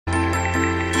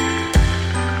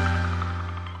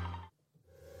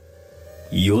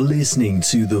You're listening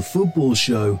to The Football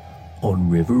Show on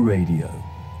River Radio.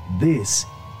 This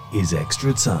is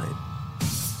Extra Time.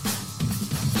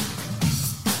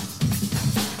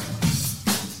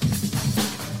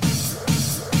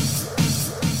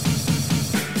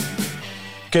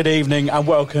 Good evening and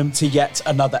welcome to yet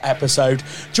another episode.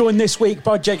 Joined this week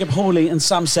by Jacob Hawley and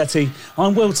Sam Setti.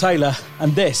 I'm Will Taylor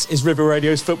and this is River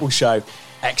Radio's Football Show,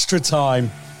 Extra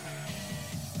Time.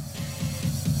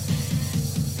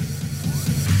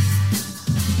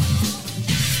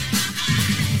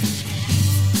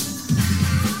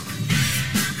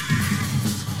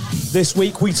 This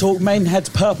week we talk Maidenhead's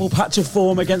purple patch of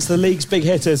form against the league's big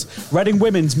hitters, Reading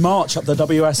Women's march up the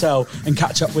WSL and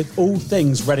catch up with all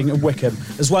things Reading and Wycombe,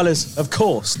 as well as, of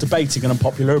course, debating an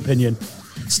unpopular opinion.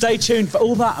 Stay tuned for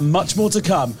all that and much more to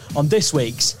come on this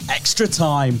week's Extra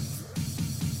Time.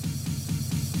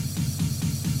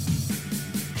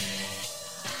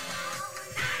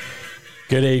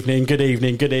 Good evening, good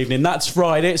evening, good evening. That's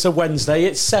Friday, it's a Wednesday,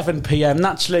 it's 7 p.m.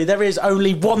 Naturally, there is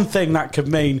only one thing that could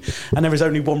mean, and there is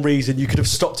only one reason you could have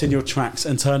stopped in your tracks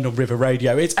and turned on River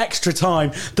Radio. It's Extra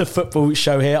Time, the football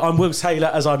show here. I'm Will Taylor,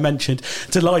 as I mentioned,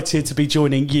 delighted to be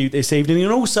joining you this evening,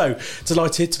 and also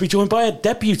delighted to be joined by a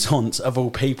debutante of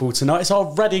all people tonight. It's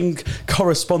our Reading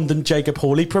correspondent, Jacob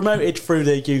Hawley, promoted through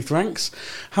the youth ranks.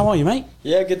 How are you, mate?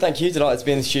 Yeah, good, thank you. Delighted to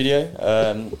be in the studio.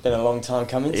 Been a long time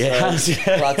coming, so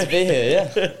glad to be here, yeah.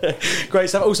 Great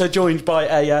stuff. Also joined by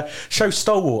a show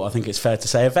stalwart, I think it's fair to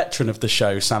say, a veteran of the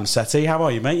show, Sam Setti. How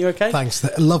are you, mate? You okay? Thanks. I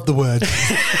love the word.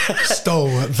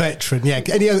 Stalwart, veteran. Yeah.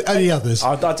 Any others?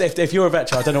 If you're a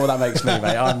veteran, I don't know what that makes me,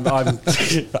 mate. I'm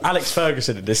Alex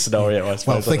Ferguson in this scenario, I suppose.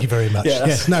 Well, thank you very much. Yeah,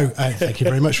 thank you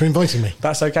very much for inviting me.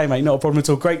 That's okay, mate. Not a problem at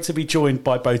all. Great to be joined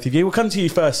by both of you. We'll come to you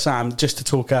first, Sam, just to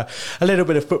talk a little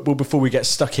bit of football before we get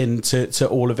stuck into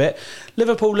all of it.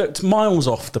 Liverpool looked miles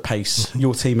off the pace,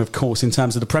 your team, of course, in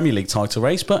terms of the Premier League title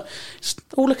race, but it's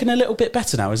all looking a little bit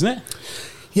better now, isn't it?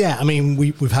 Yeah, I mean,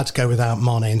 we've had to go without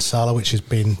Mane and Salah, which has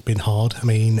been hard. I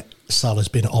mean, Salah's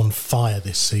been on fire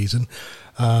this season.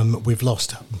 We've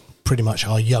lost pretty much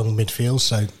our young midfield,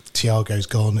 so Thiago's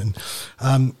gone.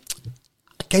 And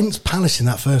against Palace in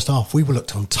that first half, we were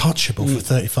looked untouchable for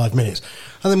 35 minutes.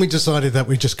 And then we decided that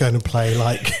we're just going to play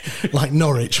like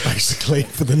Norwich, basically,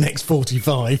 for the next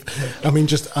 45. I mean,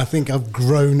 I think I've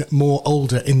grown more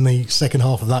older in the second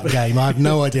half of that game. I have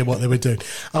no idea what they were doing.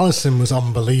 Alisson was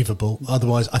unbelievable.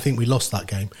 Otherwise, I think we lost that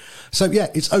game. So, yeah,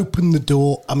 it's opened the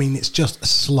door. I mean, it's just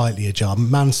slightly ajar.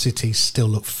 Man City still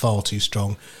look far too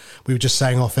strong. We were just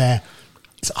saying off air,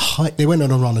 they went on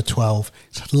a run of 12.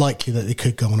 It's likely that they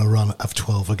could go on a run of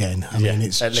 12 again. I mean,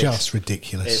 it's just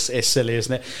ridiculous. It's silly,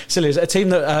 isn't it? Silly. It's a team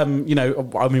that,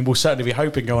 we'll certainly be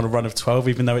hoping go on a run of 12,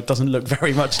 even though it doesn't look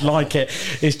very much like it.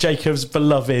 It's Jacob's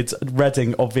beloved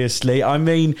Reading, obviously. I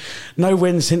mean, no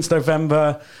win since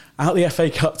November. Out the FA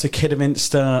Cup to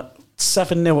Kidderminster.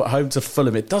 7-0 at home to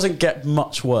Fulham. It doesn't get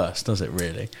much worse, does it,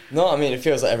 really? No, I mean, it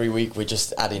feels like every week we're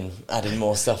just adding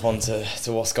more stuff on to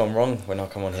what's gone wrong when I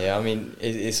come on here. I mean,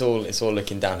 it's all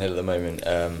looking downhill at the moment.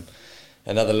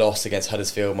 Another loss against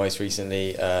Huddersfield most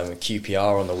recently,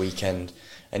 QPR on the weekend.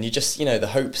 And you just, the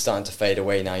hope's starting to fade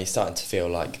away now. You're starting to feel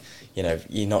like,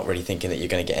 you're not really thinking that you're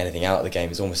going to get anything out of the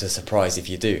game. It's almost a surprise if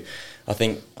you do. I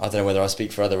don't know whether I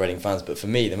speak for other Reading fans, but for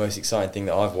me, the most exciting thing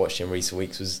that I've watched in recent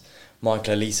weeks was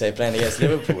Michael Olise playing against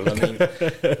Liverpool. I mean,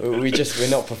 we're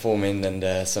not performing,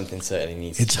 and something certainly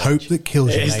needs to change. It's hope that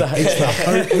kills you, mate. It's the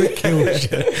hope that kills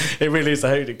you. It really is the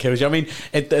hope that kills you. I mean,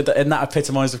 and that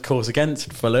epitomised, of course,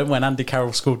 against Fulham when Andy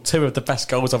Carroll scored 2 of the best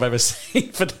goals I've ever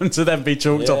seen for them to then be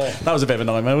chalked off. That was a bit of a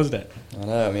nightmare, wasn't it? I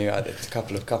know. I mean, a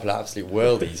couple of absolute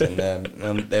worldies,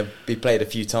 and they'll be played a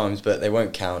few times, but they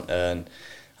won't count. And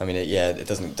I mean, it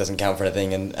doesn't count for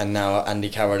anything. And now Andy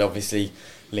Carroll obviously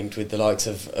linked with the likes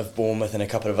of Bournemouth and a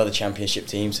couple of other Championship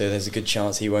teams, so there's a good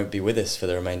chance he won't be with us for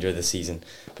the remainder of the season,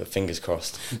 but fingers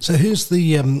crossed. So who's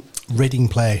the Reading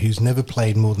player who's never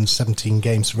played more than 17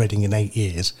 games for Reading in 8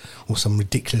 years, or some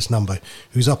ridiculous number,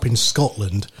 who's up in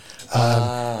Scotland,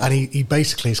 and he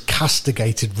basically has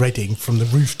castigated Reading from the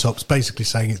rooftops, basically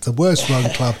saying it's the worst run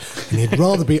club and he'd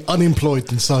rather be unemployed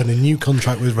than sign a new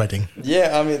contract with Reading?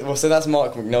 Yeah, I mean, so that's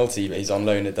Mark McNulty. He's on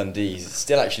loan at Dundee. He's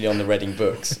still actually on the Reading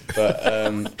books, but I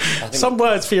think some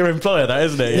words for your employer, that,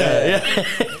 isn't it?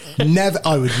 Yeah. Never.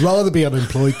 I would rather be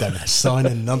unemployed than sign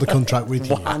another contract with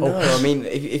you. I know. I mean,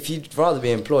 if you'd rather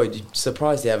be employed, you're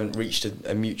surprised they haven't reached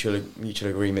a mutual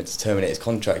agreement to terminate his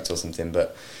contract or something.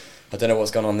 But I don't know what's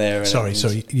gone on there. Sorry,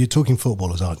 you're talking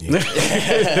footballers, aren't you?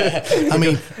 I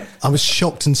mean, I was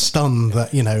shocked and stunned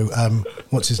that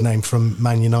what's his name from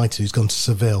Man United, who's gone to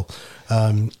Seville.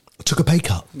 took a pay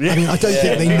cut. I mean, I don't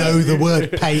think they know the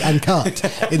word pay and cut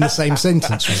in the same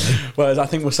sentence, really. Well, I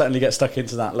think we'll certainly get stuck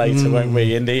into that later, won't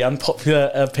we, in the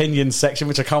unpopular opinions section,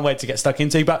 which I can't wait to get stuck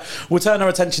into. But we'll turn our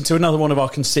attention to another one of our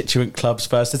constituent clubs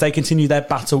first, as they continue their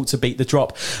battle to beat the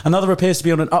drop. Another appears to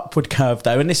be on an upward curve,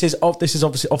 though, and this is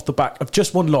obviously off the back of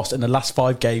just one loss in the last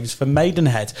 5 games for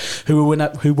Maidenhead, who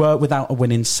were without a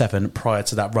win in 7 prior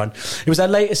to that run. It was their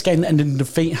latest game that ended in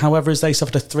defeat, however, as they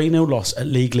suffered a 3-0 loss at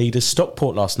league leaders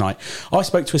Stockport last night. I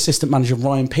spoke to assistant manager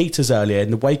Ryan Peters earlier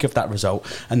in the wake of that result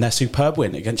and their superb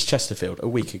win against Chesterfield a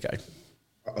week ago.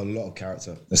 A lot of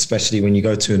character, especially when you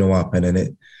go 2-0 up and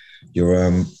then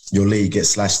your lead gets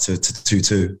slashed to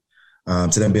 2-2.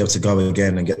 To then be able to go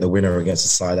again and get the winner against a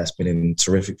side that's been in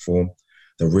terrific form.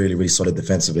 They're really, really solid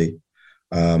defensively.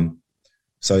 There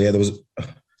was,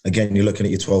 again, you're looking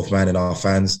at your 12th man and our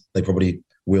fans. They probably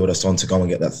wheeled us on to go and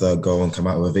get that 3rd goal and come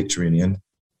out with a victory in the end.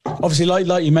 Obviously,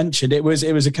 like you mentioned, it was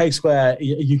a case where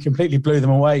you completely blew them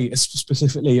away,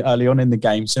 specifically early on in the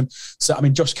game. So I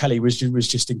mean, Josh Kelly was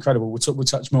just incredible. We'll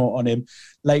touch more on him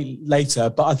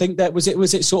later. But I think that was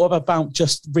it sort of about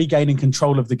just regaining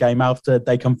control of the game after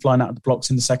they come flying out of the blocks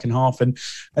in the second half and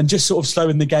just sort of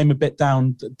slowing the game a bit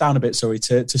down a bit.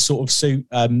 To sort of suit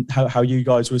how you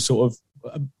guys were sort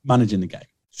of managing the game.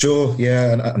 Sure,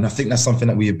 yeah, and I think that's something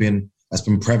that that's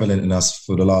been prevalent in us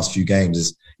for the last few games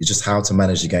is just how to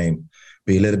manage the game,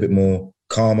 be a little bit more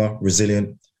calmer,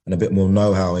 resilient, and a bit more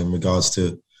know-how in regards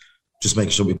to just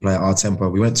making sure we play at our tempo.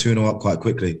 We went 2-0 up quite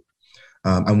quickly,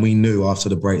 and we knew after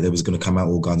the break they was going to come out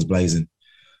all guns blazing.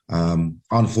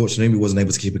 Unfortunately, we wasn't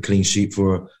able to keep a clean sheet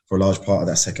for a large part of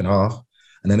that second half,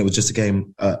 and then it was just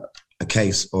a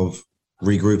case of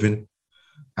regrouping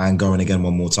and going again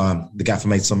one more time. The Gaffer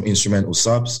made some instrumental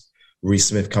subs, Reece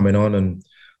Smith coming on and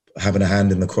having a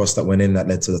hand in the cross that went in that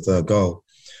led to the 3rd goal.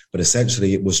 But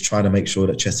essentially, it was trying to make sure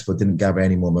that Chesterfield didn't gather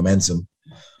any more momentum,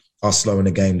 us slowing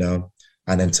the game down,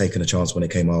 and then taking a chance when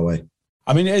it came our way.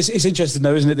 I mean, it's interesting,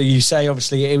 though, isn't it, that you say,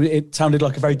 obviously, it sounded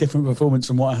like a very different performance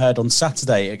from what I heard on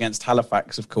Saturday against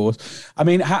Halifax, of course. I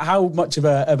mean, how much of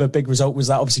a big result was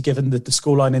that, obviously, given the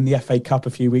scoreline in the FA Cup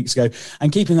a few weeks ago,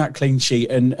 and keeping that clean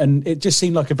sheet, and it just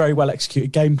seemed like a very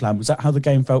well-executed game plan. Was that how the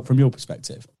game felt from your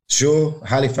perspective? Sure.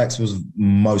 Halifax was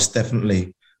most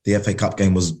definitely, the FA Cup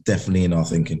game was definitely in our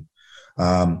thinking.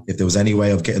 If there was any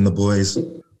way of getting the boys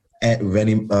with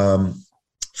any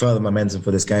further momentum for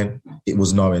this game, it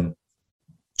was knowing,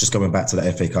 just going back to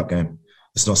the FA Cup game.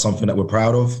 It's not something that we're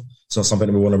proud of. It's not something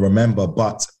that we want to remember,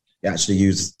 but it actually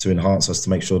used to enhance us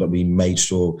to make sure that we made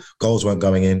sure goals weren't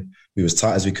going in. We were as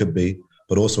tight as we could be,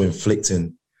 but also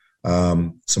inflicting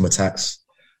some attacks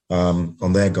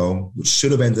on their goal, which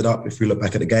should have ended up, if we look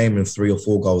back at the game, in 3 or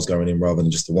 4 goals going in rather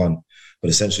than just the 1. But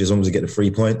essentially, as long as we get the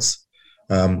 3 points,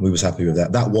 we was happy with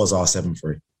that. That was our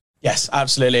 7-3. Yes,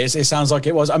 absolutely. It sounds like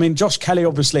it was. I mean, Josh Kelly,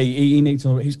 obviously, he needs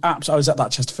to. He's absolutely. I was at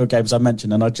that Chesterfield game, as I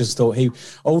mentioned, and I just thought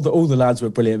all the lads were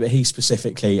brilliant, but he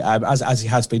specifically, as he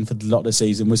has been for a lot of the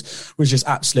season, was just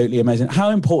absolutely amazing. How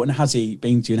important has he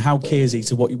been to you, and how key is he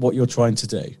to what you're trying to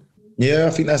do? Yeah, I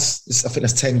think that's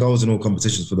 10 goals in all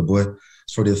competitions for the boy.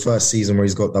 It's probably the first season where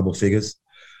he's got double figures.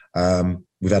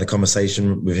 We've had a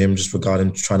conversation with him just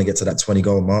regarding trying to get to that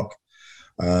 20-goal mark.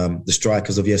 The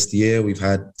strikers of yesteryear, we've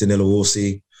had Danilo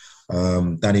Orsi,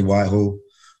 Danny Whitehall,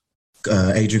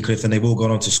 Adrian Clifton, they've all gone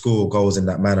on to score goals in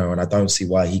that manner, and I don't see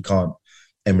why he can't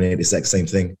emanate the exact same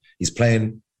thing. He's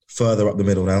playing further up the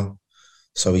middle now,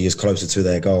 so he is closer to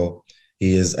their goal.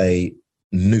 He is a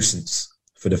nuisance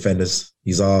for defenders.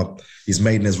 He's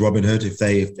maiden as Robin Hood. If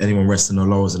anyone rests in the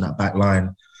laurels in that back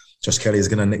line, Josh Kelly is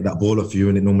going to nick that ball off you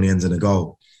and it normally ends in a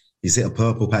goal. He's hit a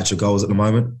purple patch of goals at the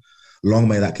moment. Long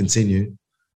may that continue.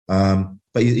 But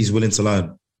he's willing to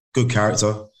learn. Good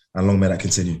character, and long may that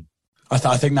continue.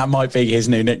 I think that might be his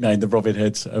new nickname, the Robin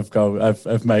Hood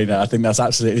of Maynard. I think that's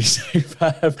absolutely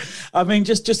superb. I mean,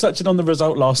 just touching on the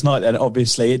result last night, then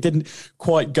obviously it didn't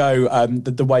quite go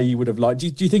the way you would have liked. Do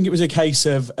you think it was a case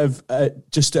of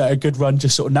just a good run,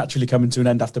 just sort of naturally coming to an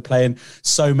end after playing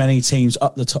so many teams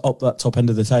up that top end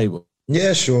of the table?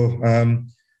 Yeah, sure.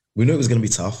 We knew it was going to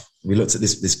be tough. We looked at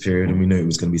this period and we knew it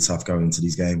was going to be tough going into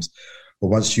these games. But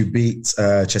once you beat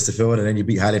Chesterfield and then you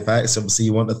beat Halifax, obviously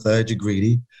you want a third, you're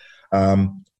greedy.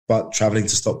 But travelling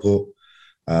to Stockport,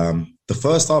 the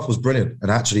first half was brilliant.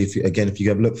 And actually, if you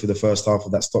have a look for the first half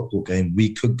of that Stockport game,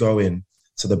 we could go in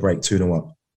to the break 2-0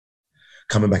 up.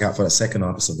 Coming back out for that second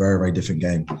half, it's a very, very different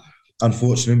game.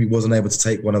 Unfortunately, we wasn't able to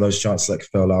take one of those chances that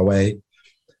fell our way,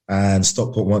 and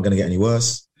Stockport weren't going to get any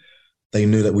worse. They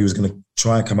knew that we was going to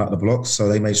try and come out of the blocks, so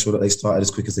they made sure that they started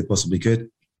as quick as they possibly could.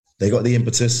 They got the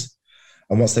impetus,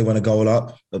 and once they went a goal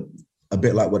up, a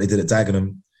bit like what they did at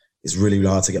Dagenham, it's really, really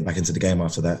hard to get back into the game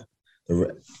after that.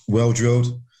 They're well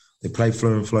drilled. They play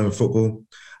flowing football.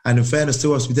 And in fairness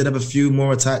to us, we did have a few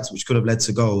more attacks which could have led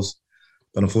to goals,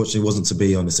 but unfortunately wasn't to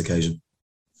be on this occasion.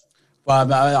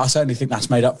 Well, I certainly think that's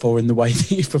made up for in the way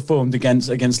that you've performed against,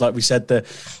 like we said, the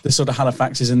sort of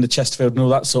Halifaxes and the Chesterfield and all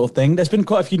that sort of thing. There's been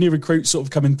quite a few new recruits sort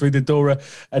of coming through the door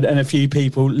and a few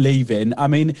people leaving. I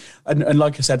mean, and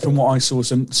like I said, from what I saw,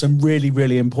 some really,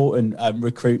 really important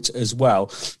recruits as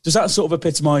well. Does that sort of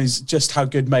epitomise just how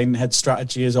good Maidenhead's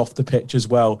strategy is off the pitch as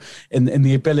well, in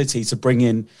the ability to bring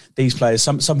in these players,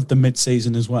 some of them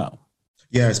mid-season as well?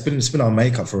 Yeah, it's been our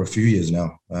makeup for a few years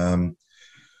now.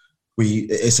 We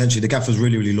essentially, the gaffer's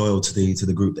really, really loyal to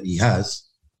the group that he has,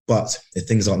 but if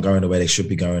things aren't going the way they should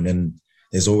be going, then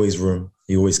there's always room.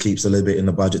 He always keeps a little bit in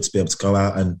the budget to be able to go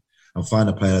out and find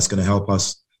a player that's going to help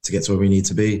us to get to where we need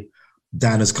to be.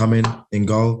 Dan has come in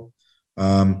goal,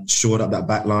 shored up that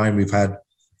back line.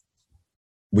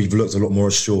 We've looked a lot more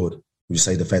assured, we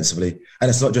say, defensively. And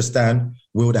it's not just Dan.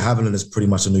 Will de Havilland is pretty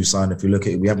much a new sign. If you look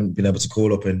at it, we haven't been able to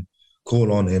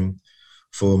call on him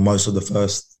for most of the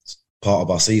first part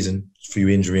of our season through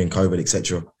injury and COVID,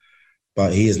 etc.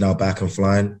 But he is now back and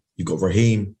flying. You've got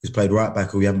Raheem, who's played right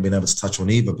back, who we haven't been able to touch on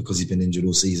either because he's been injured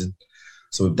all season.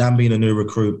 So with Dan being a new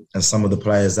recruit and some of the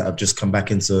players that have just come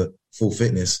back into full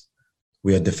fitness,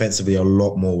 we are defensively a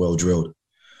lot more well drilled.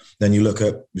 Then you look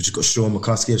at, we've just got Sean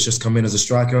McCluskey that's just come in as a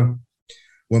striker.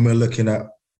 When we're looking at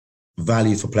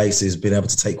value for places, being able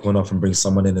to take one off and bring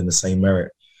someone in the same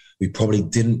merit, we probably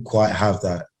didn't quite have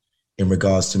that in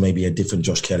regards to maybe a different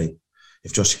Josh Kelly.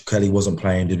 If Josh Kelly wasn't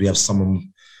playing, did we have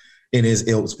someone in his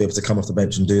ilk to be able to come off the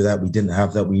bench and do that? We didn't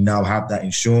have that. We now have that in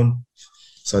Sean.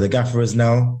 So the gaffer is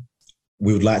now,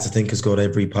 we would like to think, has got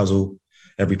every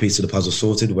piece of the puzzle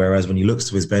sorted, whereas when he looks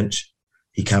to his bench,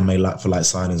 he can make like-for-like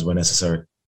signings where necessary.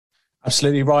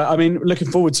 Absolutely right. I mean, looking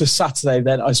forward to Saturday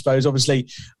then, I suppose. Obviously,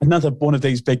 another one of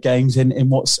these big games in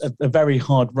what's a very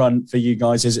hard run for you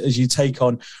guys as you take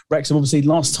on Wrexham. Obviously,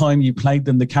 last time you played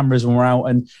them, the cameras were out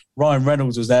and Ryan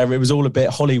Reynolds was there. It was all a bit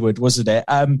Hollywood, wasn't it?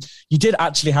 You did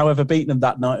actually, however, beat them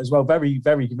that night as well, very,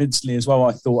 very convincingly as well,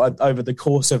 I thought, over the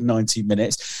course of 90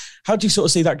 minutes. How do you sort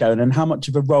of see that going, and how much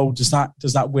of a role does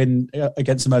that win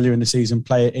against them earlier in the season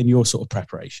play in your sort of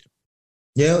preparation?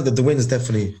 Yeah, the wins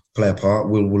definitely play a part.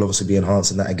 We'll obviously be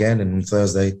enhancing that again. And on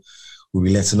Thursday, we'll be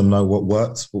letting them know what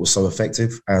worked, what was so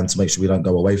effective, and to make sure we don't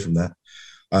go away from that.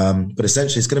 But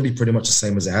essentially, it's going to be pretty much the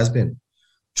same as it has been.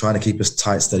 Trying to keep us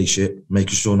tight, steady ship,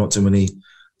 making sure not too many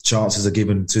chances are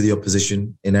given to the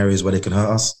opposition in areas where they can hurt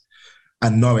us,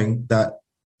 and knowing that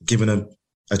given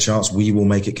a chance, we will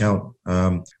make it count.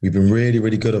 We've been really,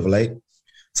 really good of late.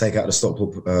 Take out the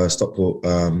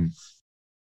Stockport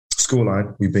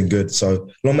scoreline, we've been good. So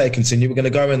long may it continue. We're going to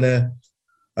go in there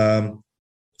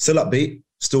still upbeat,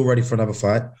 still ready for another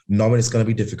fight, knowing it's going to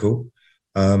be difficult.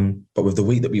 But with the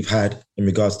week that we've had in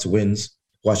regards to wins,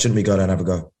 why shouldn't we go there and have a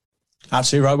go?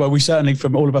 Absolutely right. Well, we certainly,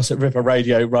 from all of us at River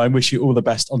Radio, Ryan, wish you all the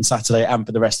best on Saturday and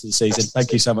for the rest of the season.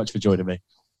 Thank you so much for joining me.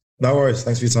 No worries.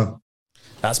 Thanks for your time.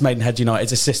 That's Maidenhead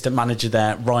United's assistant manager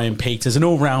there, Ryan Peters, an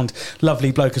all-round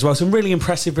lovely bloke as well. Some really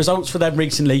impressive results for them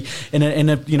recently in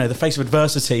a the face of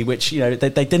adversity, which they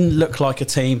didn't look like a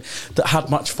team that had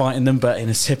much fight in them, but in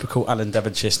a typical Alan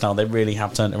Devonshire style, they really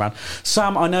have turned it around.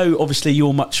 Sam, I know obviously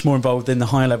you're much more involved in the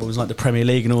higher levels like the Premier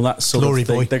League and all that sort glory of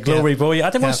thing. Boy. The Glory Boy.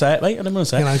 I didn't want to say it, mate. I didn't want to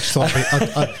say it. I just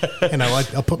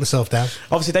thought I put myself down.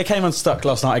 Obviously, they came unstuck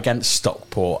last night against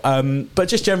Stockport. But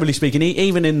just generally speaking,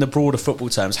 even in the broader football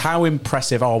terms, how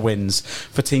impressive are wins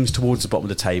for teams towards the bottom of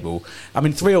the table? I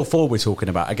mean, 3 or 4 we're talking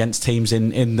about against teams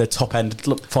in the top end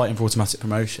fighting for automatic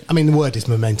promotion. I mean, the word is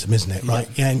momentum, isn't it? Right?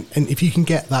 Yeah. And if you can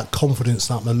get that confidence,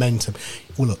 that momentum,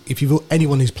 well, look, if you've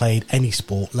anyone who's played any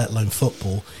sport, let alone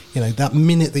football, that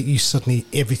minute that you suddenly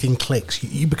everything clicks,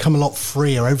 you become a lot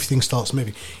freer. Everything starts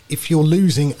moving. If you're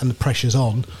losing and the pressure's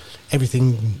on,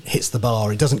 everything hits the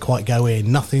bar. It doesn't quite go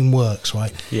in. Nothing works,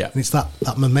 right? Yeah. And it's that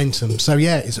momentum. So,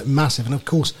 yeah, it's massive. And, of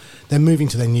course, they're moving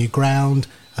to their new ground.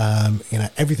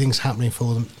 Everything's happening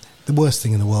for them. The worst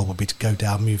thing in the world would be to go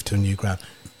down, move to a new ground.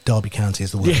 Derby County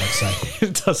is the word I'd say.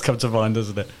 It does come to mind,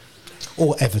 doesn't it?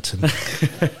 Or Everton.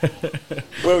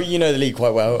 Well, you know the league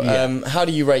quite well. Yeah. How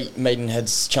do you rate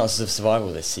Maidenhead's chances of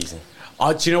survival this season?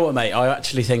 Do you know what, mate? I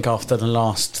actually think after the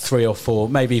last 3 or 4,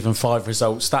 maybe even 5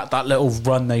 results, that little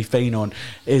run they've been on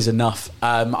is enough.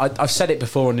 I've said it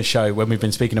before on the show when we've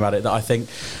been speaking about it, that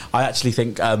I actually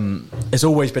think it's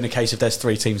always been a case if there's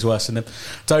 3 teams worse than them.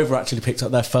 Dover actually picked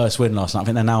up their first win last night. I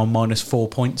think they're now on -4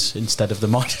 points instead of the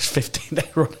 -15 they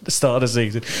were on at the start of the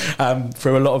season,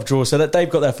 through a lot of draws. So that they've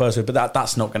got their first win, but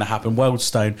that's not going to happen.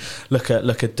 Wealdstone, look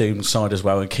at Doom's side as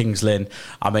well, and Kings Lynn.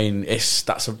 I mean,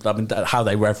 how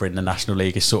they revel in the National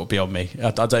League is sort of beyond me.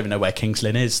 I don't even know where Kings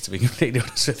Lynn is, to be completely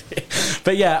honest with you.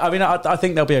 But yeah, I mean, I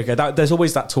think they'll be okay. There's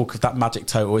always that talk of that magic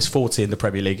total. It's 40 in the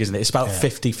Premier League, isn't it? It's about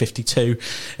 50, 52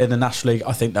 in the National League.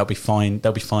 I think they'll be fine.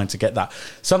 They'll be fine to get that.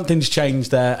 Something's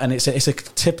changed there, and it's a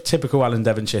typical Alan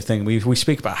Devonshire thing. We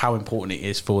speak about how important it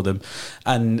is for them,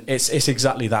 and it's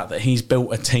exactly that he's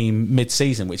built a team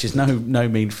mid-season, which is no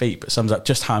mean feat, but sums up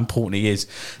just how important he is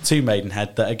to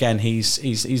Maidenhead. That again,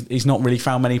 he's not really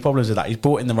found many problems with that. He's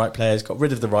brought in the right players, got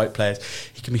rid of the right players.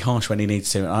 He can be harsh when he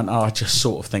needs to, and I just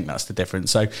sort of think that's the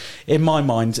difference. So in my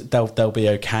mind, they'll be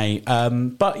okay.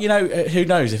 But who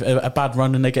knows, if a bad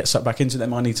run and they get sucked back into it, they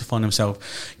might need to find themselves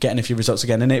getting a few results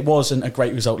again. And it wasn't a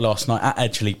great result last night at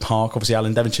Edgeley Park. Obviously,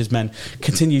 Alan Devonshire's men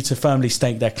continue to firmly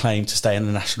stake their claim to stay in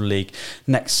the National League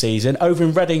next season. Over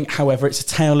in Reading, however, it's a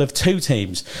tale of 2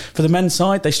 teams. For the men's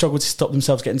side, they struggled to stop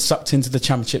themselves getting sucked into the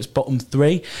Championship's bottom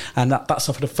 3, and that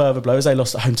suffered a further blow as they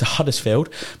lost at home to Huddersfield.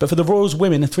 But for the Royals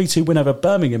women, a 3-2 win over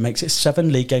Birmingham makes it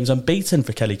 7 league games unbeaten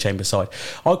for Kelly Chambers' side.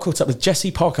 I caught up with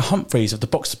Jessie Parker Humphreys of the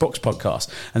Box to Box podcast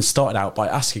and started out by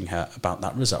asking her about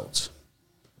that result.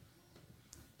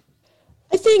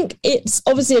 I think it's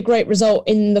obviously a great result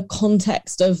in the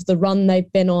context of the run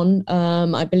they've been on.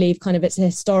 I believe it's a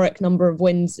historic number of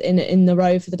wins in the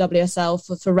row for the WSL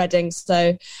for Reading.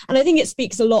 So, and I think it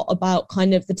speaks a lot about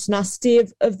the tenacity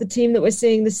of the team that we're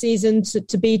seeing this season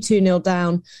to be 2-0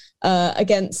 down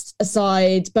against a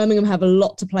side. Birmingham have a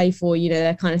lot to play for.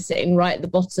 They're sitting right at the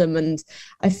bottom, and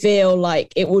I feel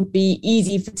like it would be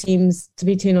easy for teams to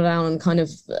be 2-0 down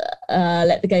and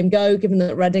let the game go, given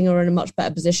that Reading are in a much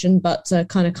better position. But to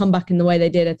come back in the way they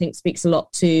did, I think speaks a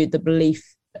lot to the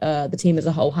belief the team as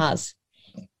a whole has.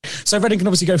 So Reading can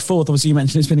obviously go 4th. Obviously, you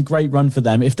mentioned it's been a great run for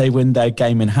them if they win their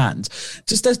game in hand.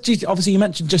 Obviously, you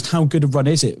mentioned just how good a run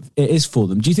it is for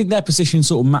them. Do you think their position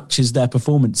sort of matches their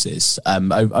performances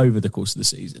over the course of the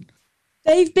season?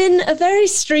 They've been a very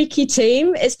streaky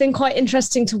team. It's been quite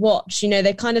interesting to watch.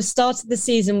 They started the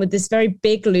season with this very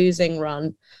big losing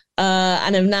run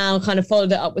and have now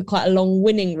followed it up with quite a long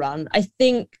winning run. I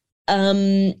think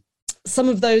some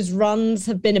of those runs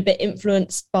have been a bit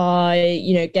influenced by,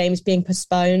 games being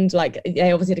postponed.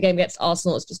 Obviously the game against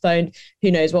Arsenal is postponed. Who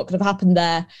knows what could have happened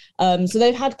there? So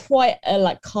they've had quite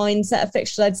a kind set of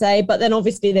fixtures, I'd say. But then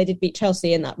obviously they did beat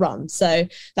Chelsea in that run. So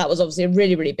that was obviously a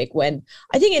really, really big win.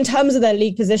 I think in terms of their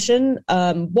league position,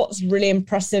 what's really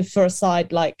impressive for a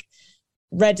side like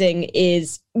Reading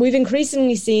is we've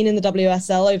increasingly seen in the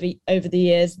WSL over the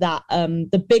years that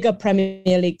the bigger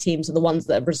Premier League teams are the ones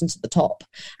that have risen to the top.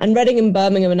 And Reading and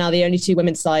Birmingham are now the only 2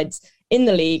 women's sides in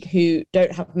the league who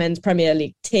don't have men's Premier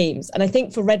League teams. And I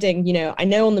think for Reading, I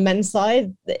know on the men's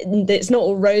side, it's not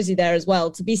all rosy there as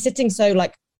well. To be sitting so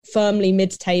firmly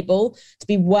mid-table, to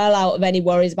be well out of any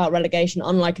worries about relegation,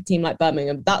 unlike a team like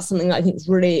Birmingham, that's something that I think is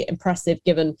really impressive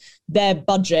given their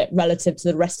budget relative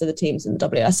to the rest of the teams in the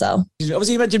WSL.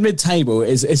 Obviously, you mentioned mid-table.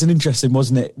 It's an interesting,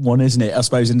 isn't it? I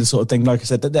suppose in the sort of thing, like I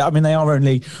said, that they are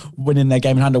only winning their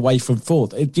game in hand away from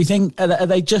 4th. Do you think are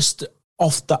they just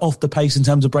off the pace in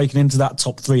terms of breaking into that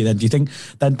top 3? Then do you think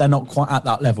they're not quite at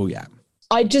that level yet?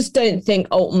 I just don't think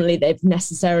ultimately they've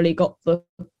necessarily got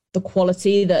the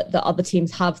quality that other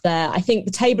teams have there. I think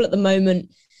the table at the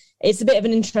moment, it's a bit of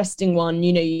an interesting one.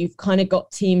 You've got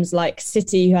teams like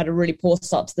City who had a really poor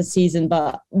start to the season,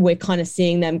 but we're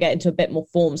seeing them get into a bit more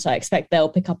form. So I expect they'll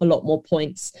pick up a lot more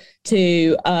points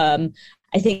too. I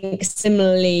think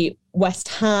similarly, West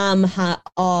Ham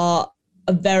are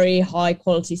a very high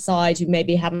quality side who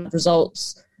maybe haven't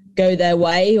results go their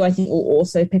way, who I think will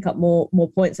also pick up more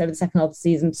points over the second half of the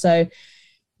season. So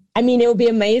it would be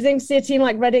amazing to see a team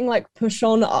like Reading push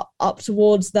on up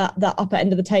towards that upper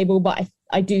end of the table, but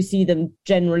I do see them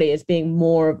generally as being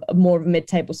more of a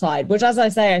mid-table side, which, as I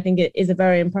say, I think it is a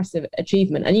very impressive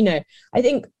achievement. And I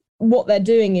think what they're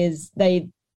doing is they're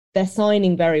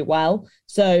signing very well.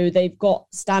 So they've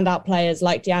got standout players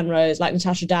like Deanne Rose, like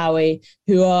Natasha Dowie,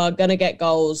 who are going to get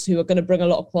goals, who are going to bring a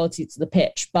lot of quality to the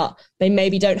pitch, but they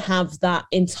maybe don't have that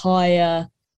entire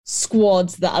squad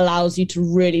that allows you to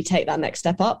really take that next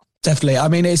step up. Definitely. I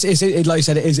mean, it's like you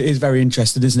said, it is very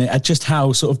interesting, isn't it? And just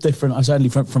how sort of different, certainly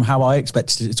from how I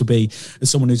expected it to be, as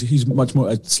someone who's much more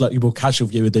a slightly more casual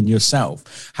viewer than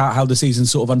yourself, how the season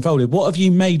sort of unfolded. What have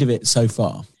you made of it so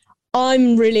far?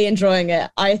 I'm really enjoying it.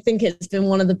 I think it's been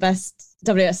one of the best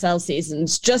WSL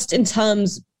seasons, just in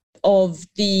terms of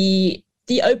the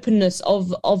openness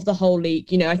of the whole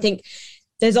league. You know, I think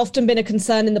there's often been a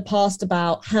concern in the past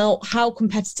about how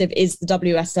competitive is the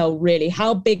WSL really?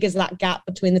 How big is that gap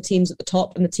between the teams at the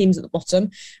top and the teams at the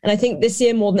bottom? And I think this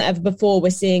year, more than ever before,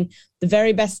 we're seeing the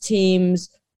very best teams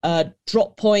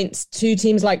drop points to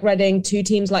teams like Reading, to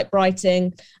teams like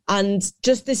Brighton. And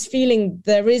just this feeling,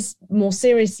 there is more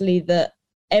seriously that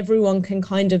everyone can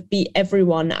kind of beat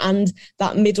everyone. And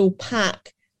that middle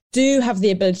pack do have the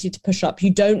ability to push up.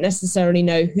 You don't necessarily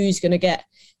know who's going to get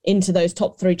into those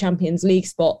top 3 Champions League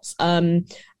spots. And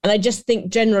I just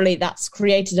think generally that's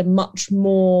created a much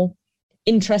more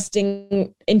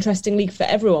interesting league for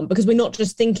everyone, because we're not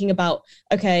just thinking about,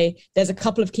 okay, there's a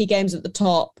couple of key games at the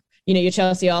top, you know, your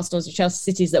Chelsea Arsenals, your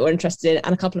Chelsea Cities that we're interested in,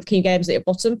 and a couple of key games at your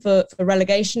bottom for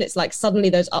relegation. It's like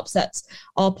suddenly those upsets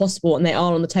are possible and they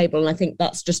are on the table. And I think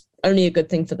that's just only a good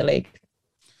thing for the league.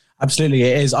 Absolutely,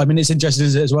 it is. I mean, it's interesting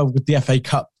as well with the FA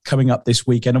Cup coming up this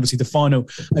weekend. Obviously, the final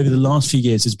over the last few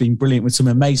years has been brilliant with some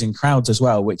amazing crowds as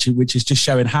well, which is just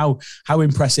showing how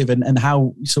impressive and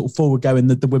how sort of forward going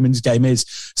the women's game is,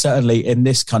 certainly in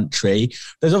this country.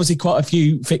 There's obviously quite a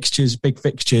few big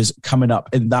fixtures coming up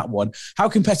in that one. How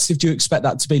competitive do you expect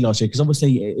that to be last year? Because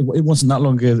obviously it wasn't that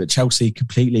long ago that Chelsea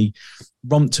completely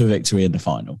romped to a victory in the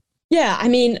final. Yeah, I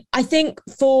mean, I think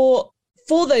for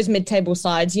those mid-table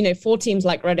sides, you know, for teams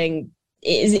like Reading,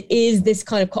 is this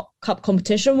kind of cup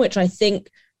competition, which I think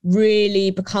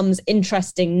really becomes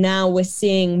interesting. Now we're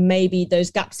seeing maybe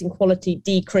those gaps in quality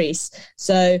decrease.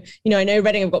 So, you know, I know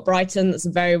Reading have got Brighton. That's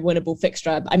a very winnable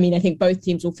fixture. I mean, I think both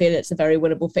teams will feel it's a very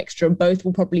winnable fixture, and both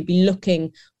will probably be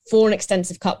looking for an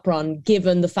extensive cup run,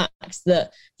 given the fact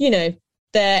that, you know,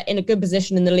 they're in a good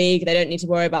position in the league. They don't need to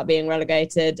worry about being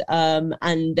relegated.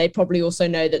 And they probably also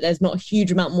know that there's not a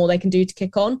huge amount more they can do to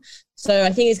kick on. So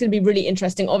I think it's going to be really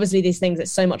interesting. Obviously, these things,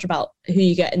 it's so much about who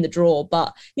you get in the draw.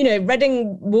 But, you know,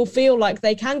 Reading will feel like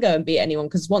they can go and beat anyone,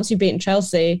 because once you've beaten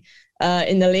Chelsea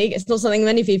in the league, it's not something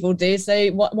many people do.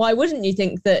 So why wouldn't you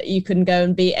think that you can go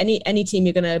and beat any team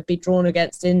you're going to be drawn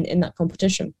against in that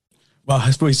competition? Well,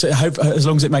 I hope as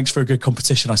long as it makes for a good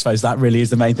competition, I suppose that really is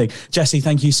the main thing. Jessie,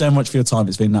 thank you so much for your time.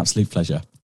 It's been an absolute pleasure.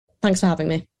 Thanks for having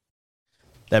me.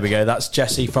 There we go. That's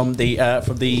Jessie from the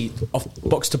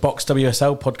Box to Box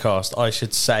WSL podcast, I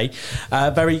should say.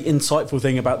 Very insightful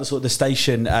thing about the sort of the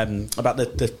station, about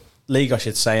the league, I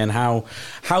should say, and how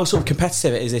sort of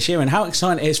competitive it is this year, and how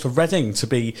exciting it is for Reading to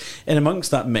be in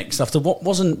amongst that mix after what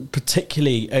wasn't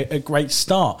particularly a great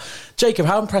start. Jacob,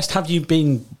 how impressed have you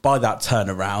been by that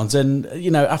turnaround? And, you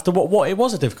know, after what it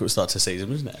was a difficult start to the season,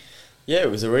 wasn't it? Yeah,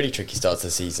 it was a really tricky start to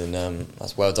the season.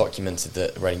 That's well documented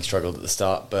that Reading struggled at the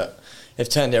start, but they've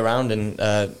turned it around, and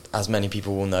as many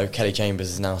people will know, Kelly Chambers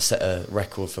has now set a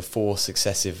record for 4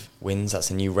 successive wins.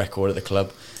 That's a new record at the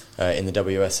club in the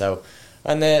WSL.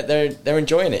 And they're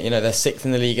enjoying it. You know, they're 6th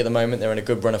in the league at the moment. They're in a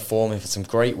good run of form. They've had some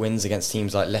great wins against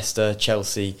teams like Leicester,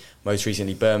 Chelsea, most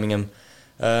recently Birmingham.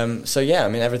 So yeah, I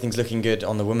mean, everything's looking good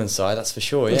on the women's side, that's for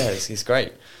sure. Yeah, it's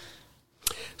great.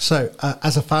 So,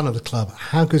 as a fan of the club,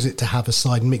 how good is it to have a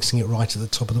side mixing it right at the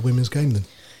top of the women's game then?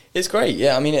 It's great.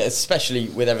 Yeah, I mean, especially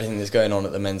with everything that's going on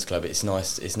at the men's club, it's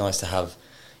nice to have,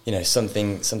 you know,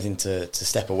 something to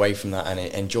step away from that and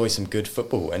enjoy some good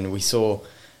football. And we saw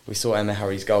Emma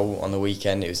Harry's goal on the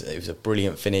weekend. It was a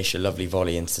brilliant finish, a lovely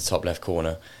volley into the top left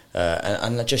corner,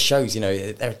 and that just shows, you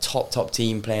know, they're a top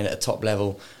team playing at a top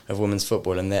level of women's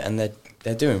football, and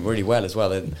they're doing really well as well.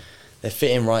 They're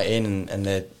fitting right in, and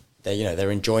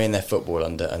they're enjoying their football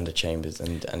under Chambers,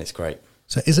 and it's great.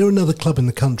 So, is there another club in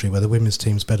the country where the women's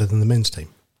team's better than the men's team?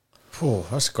 Oh,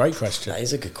 that's a great question. That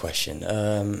is a good question.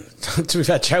 To be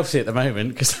fair, Chelsea at the moment,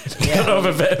 because they've got off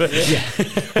a bit of a...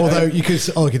 Yeah. Although you could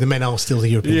argue the men are still the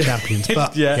European champions.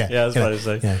 But that's what I was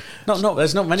saying. Yeah.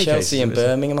 There's not many Chelsea cases, and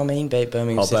Birmingham,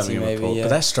 Birmingham City maybe. But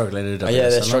they're struggling in the WSL. Yeah,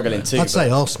 they're struggling too. I'd say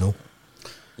Arsenal.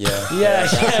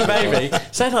 Yeah, maybe.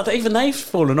 So like even they've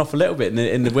fallen off a little bit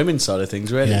in the women's side of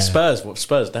things, really. Yeah. Spurs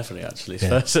definitely, actually.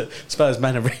 Spurs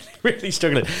men are really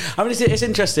struggling. I mean, it's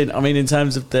interesting. I mean, in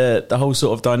terms of the whole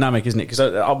sort of dynamic, isn't it? Because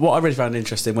what I really found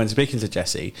interesting when speaking to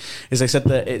Jessie is they said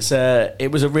that that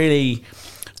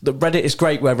Reading is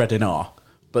great where Reading are,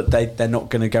 but they're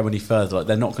not going to go any further. Like,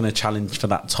 they're not going to challenge for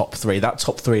that top 3. That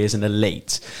top 3 is an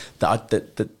elite that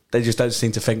they just don't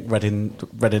seem to think Reading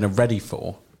are ready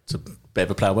for. it's a bit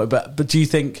of a play on word, but do you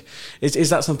think is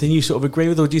that something you sort of agree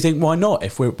with, or do you think why not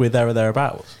if we're there or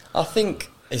thereabouts? I think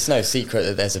it's no secret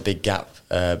that there's a big gap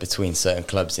between certain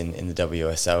clubs in the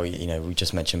WSL. You know, we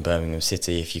just mentioned Birmingham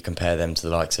City. If you compare them to the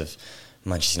likes of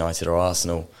Manchester United or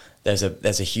Arsenal, there's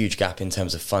a huge gap in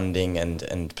terms of funding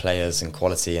and players and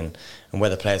quality and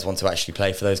whether players want to actually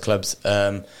play for those clubs.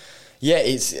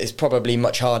 It's probably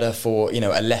much harder for, you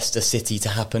know, a Leicester City to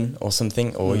happen or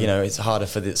something, or you know, it's harder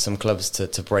for some clubs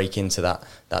to break into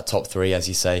that top three, as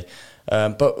you say.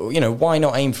 But you know, why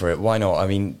not aim for it? Why not? I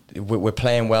mean, we're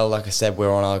playing well. Like I said,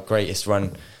 we're on our greatest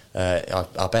run,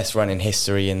 our best run in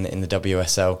history in the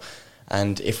WSL.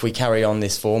 And if we carry on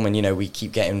this form and, you know, we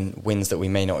keep getting wins that we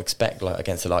may not expect, like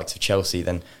against the likes of Chelsea,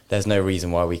 then there's no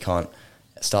reason why we can't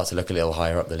start to look a little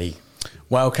higher up the league.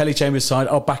 Well, Kelly Chambers' side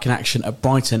are back in action at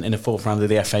Brighton in the fourth round of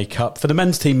the FA Cup. For the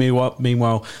men's team,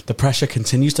 meanwhile, the pressure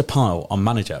continues to pile on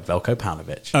manager Veljko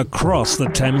Paunovic. Across the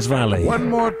Thames Valley. One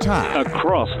more time.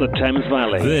 Across the Thames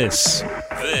Valley. This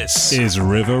is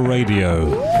River Radio.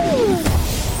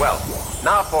 Well,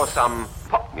 now for some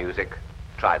pop music.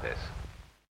 Try this.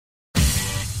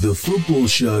 The Football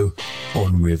Show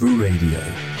on River Radio.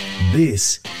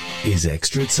 This is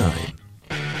Extra Time.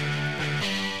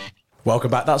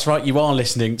 Welcome back. That's right, you are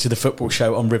listening to The Football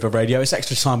Show on River Radio. It's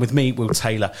Extra Time with me, Will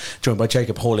Taylor, joined by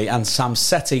Jacob Hawley and Sam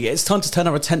Setti. It's time to turn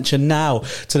our attention now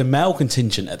to the male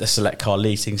contingent at the Select Car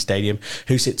Leasing Stadium,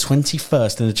 who sit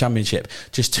 21st in the Championship,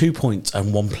 just 2 points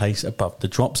and one place above the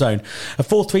drop zone. A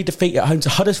 4-3 defeat at home to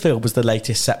Huddersfield was the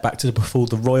latest setback to befall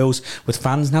the Royals, with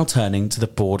fans now turning to the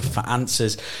board for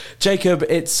answers. Jacob,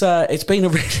 it's been a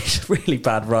really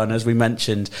bad run, as we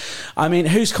mentioned. I mean,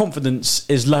 whose confidence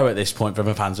is low at this point from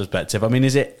a fan's perspective? I mean,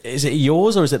 is it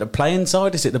yours, or is it the playing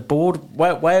side? Is it the board?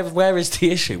 Where is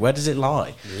the issue? Where does it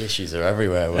lie? The issues are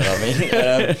everywhere. Well, I mean,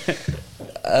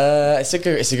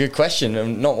 it's a good question,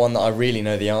 and not one that I really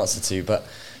know the answer to. But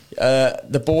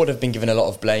the board have been given a lot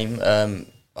of blame. When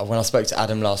I spoke to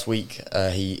Adam last week,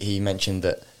 he mentioned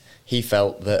that he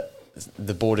felt that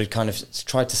the board had kind of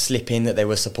tried to slip in that they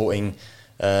were supporting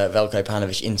Veljko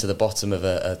Paunovic into the bottom of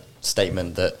a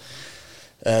statement that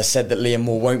said that Liam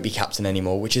Moore won't be captain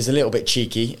anymore, which is a little bit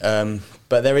cheeky.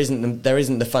 But there isn't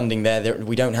the funding there.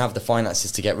 We don't have the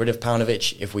finances to get rid of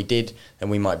Paunovic. If we did, then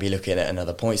we might be looking at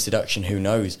another points deduction. Who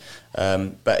knows?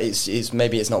 But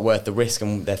maybe it's not worth the risk,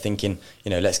 and they're thinking, you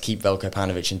know, let's keep Veljko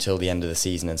Paunovic until the end of the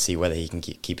season and see whether he can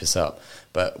keep us up.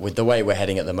 But with the way we're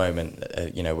heading at the moment,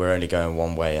 you know, we're only going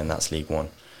one way, and that's League One.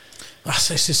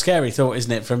 It's a scary thought,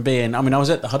 isn't it? From being, I mean, I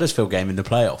was at the Huddersfield game in the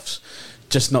playoffs.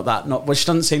 Which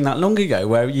doesn't seem that long ago,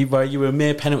 where you were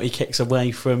mere penalty kicks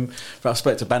away from. I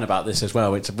spoke to Ben about this as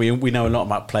well. We know a lot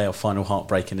about playoff final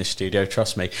heartbreak in this studio.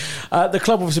 Trust me. The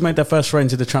club obviously made their first foray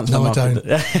into the transfer market. I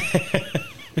don't.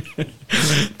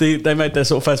 They made their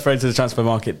sort of first foray into the transfer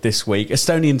market this week.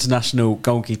 Estonian international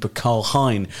goalkeeper Karl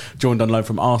Hein joined on loan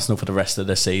from Arsenal for the rest of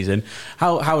the season.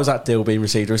 How has that deal been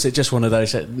received, or is it just one of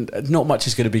those that not much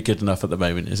is going to be good enough at the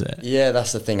moment, is it? Yeah,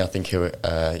 that's the thing. I think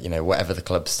you know, whatever the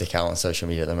clubs stick out on social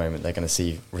media at the moment, they're going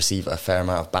to receive a fair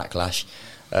amount of backlash.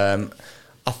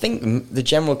 I think the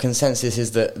general consensus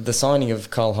is that the signing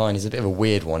of Karl Hein is a bit of a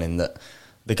weird one, in that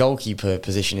the goalkeeper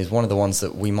position is one of the ones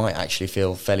that we might actually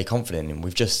feel fairly confident in.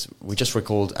 We just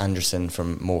recalled Anderson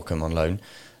from Morecambe on loan.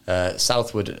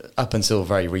 Southwood, up until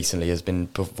very recently, has been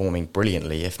performing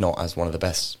brilliantly, if not as one of the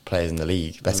best players in the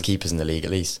league, best keepers in the league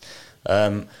at least.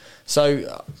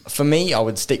 So for me, I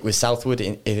would stick with Southwood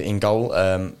in goal,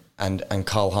 and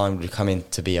Karl Hein would come in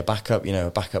to be a backup, you know,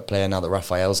 a backup player now that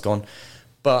Raphael's gone.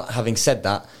 But having said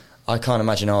that, I can't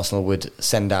imagine Arsenal would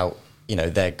send out, you know,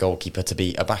 their goalkeeper to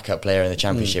be a backup player in the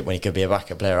Championship when he could be a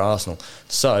backup player at Arsenal.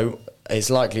 So it's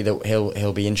likely that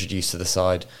he'll be introduced to the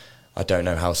side. I don't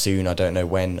know how soon, I don't know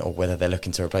when, or whether they're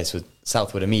looking to replace with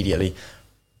Southwood immediately.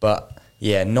 But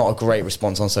yeah, not a great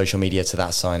response on social media to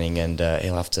that signing, and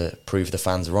he'll have to prove the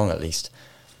fans wrong at least.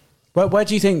 Well, where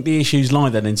do you think the issues lie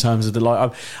then in terms of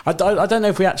the I don't know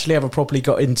if we actually ever properly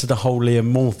got into the whole Liam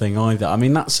Moore thing either. I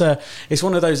mean, it's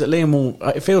one of those that Liam Moore,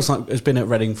 it feels like, has been at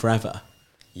Reading forever.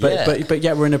 But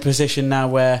yet we're in a position now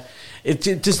where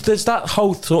does that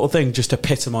whole sort of thing just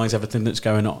epitomise everything that's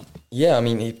going on? Yeah, I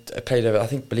mean, he played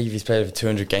believe he's played over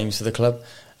 200 games for the club.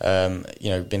 You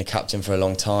know, been a captain for a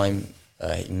long time.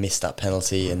 He missed that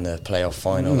penalty in the playoff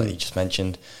final that you just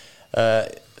mentioned.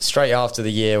 Straight after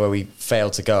the year where we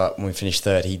failed to go up and we finished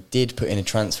third, he did put in a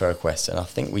transfer request, and I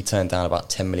think we turned down about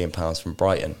 £10 million from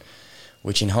Brighton,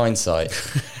 which in hindsight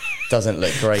doesn't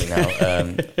look great now.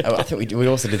 I think we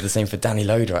also did the same for Danny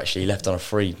Loader, actually. He left on a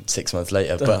free 6 months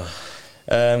later. But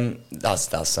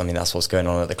That's what's going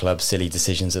on at the club. Silly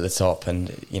decisions at the top, and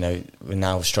we're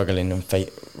now struggling and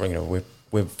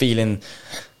we're feeling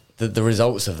the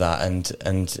results of that,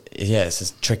 and it's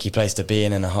a tricky place to be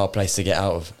in and a hard place to get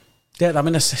out of. Yeah, I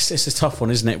mean, it's a tough one,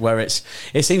 isn't it? Where it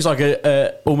seems like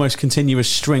a almost continuous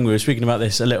string. We were speaking about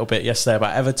this a little bit yesterday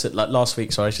about Everton, like last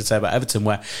week, sorry, I should say, about Everton,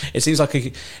 where it seems like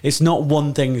it's not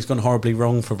one thing that's gone horribly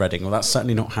wrong for Reading. Well, that's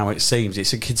certainly not how it seems.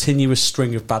 It's a continuous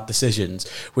string of bad decisions,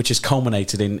 which has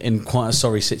culminated in quite a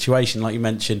sorry situation. Like you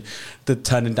mentioned, the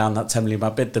turning down that £10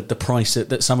 million bid, the price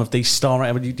that some of these star...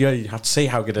 I mean, you have to see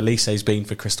how good Elise's been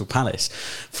for Crystal Palace,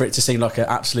 for it to seem like an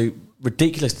absolute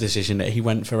ridiculous decision that he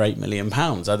went for £8 million.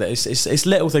 It's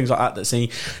little things like that seem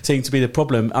to be the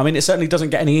problem. I mean, it certainly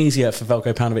doesn't get any easier for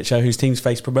Veljko Paunovic, whose teams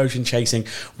face promotion chasing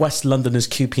West Londoners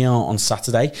QPR on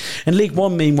Saturday. In League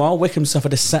One, meanwhile, Wycombe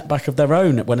suffered a setback of their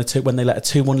own when they let a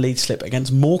 2-1 lead slip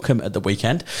against Morecambe at the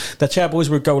weekend. Their chairboys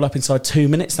were a goal up inside 2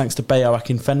 minutes thanks to Bayo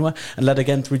Akinfenwa, and led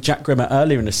again through Jack Grimmer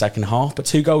earlier in the second half, but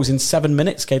 2 goals in 7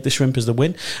 minutes gave the Shrimpers the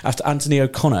win after Anthony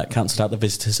O'Connor cancelled out the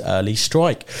visitors' early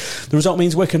strike. The result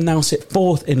means Wycombe now sit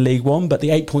 4th in League One, but the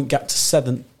 8-point gap to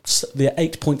 7th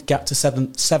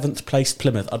placed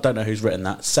Plymouth. I don't know who's written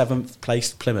that. 7th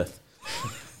placed Plymouth.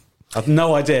 I've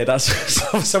no idea. That's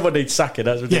someone needs sacking.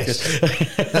 That's ridiculous.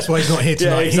 Yes. That's why he's not here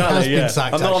tonight. Yeah, exactly, he has been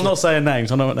sacked. I'm not saying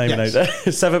names. I'm not naming names.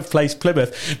 7th place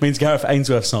Plymouth means Gareth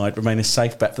Ainsworth's side remain a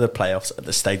safe bet for the playoffs at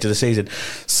this stage of the season.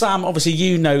 Sam, obviously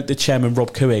you know the chairman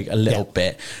Rob Couhig a little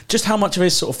bit. Just how much of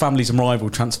his sort of family's rival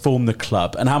transformed the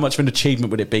club, and how much of an achievement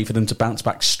would it be for them to bounce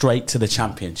back straight to the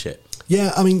Championship?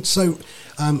 Yeah, I mean, so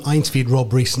I interviewed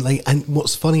Rob recently, and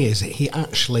what's funny is he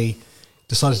actually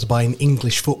decided to buy an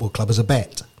English football club as a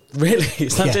bet. Really?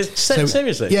 Is that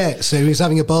seriously? Yeah, so he was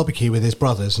having a barbecue with his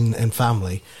brothers and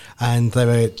family, and they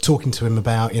were talking to him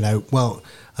about,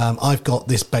 I've got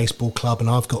this baseball club and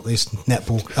I've got this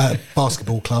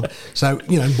basketball club, so,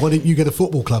 why don't you get a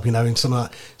football club, and something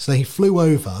like that. So he flew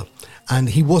over, and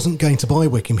he wasn't going to buy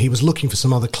Wycombe, he was looking for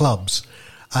some other clubs.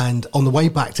 And on the way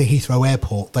back to Heathrow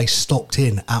Airport, they stopped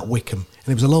in at Wycombe.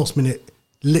 And it was a last minute,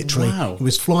 literally. Wow. He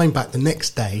was flying back the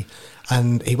next day,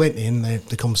 and he went in,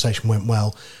 the conversation went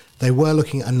well. They were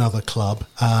looking at another club,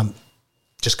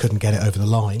 just couldn't get it over the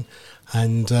line.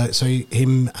 And so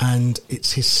him and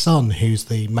it's his son who's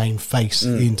the main face,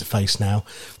 the interface now.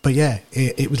 But yeah,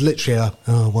 it was literally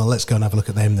let's go and have a look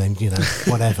at them then,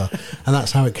 whatever. And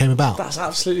that's how it came about. That's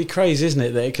absolutely crazy, isn't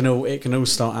it? That it can all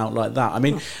start out like that. I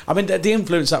mean, the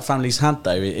influence that family's had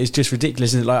though is just ridiculous,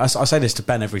 isn't it? Like I say this to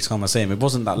Ben every time I see him. It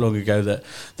wasn't that long ago that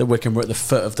Wycombe were at the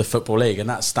foot of the Football League, and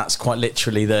that's quite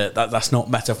literally that's not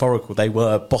metaphorical. They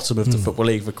were bottom of the Football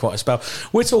League for quite a spell.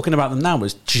 We're talking about them now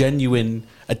as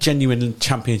a genuine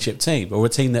Championship team, or a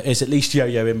team that is at least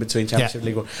yo-yo in between Championship and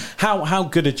League One. How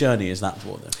good a journey is that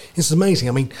for them? It's amazing.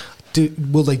 I mean,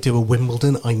 will they do a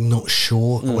Wimbledon? I'm not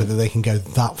sure whether they can go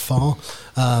that far,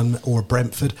 or a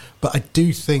Brentford, but I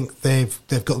do think they've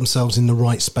got themselves in the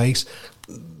right space.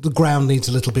 The ground needs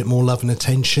a little bit more love and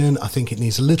attention. I think it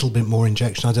needs a little bit more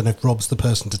injection. I don't know if Rob's the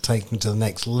person to take them to the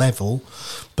next level,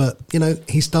 but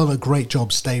he's done a great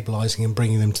job stabilising and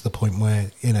bringing them to the point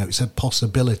where it's a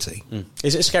possibility.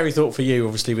 Is it a scary thought for you,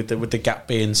 obviously, with the gap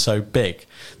being so big,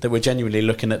 that we're genuinely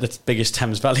looking at the biggest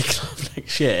Thames Valley club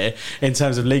next year in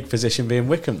terms of league position being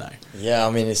Wycombe, though? Yeah, I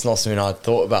mean, it's not something I'd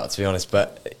thought about, to be honest,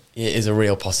 but it is a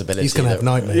real possibility. He's going to have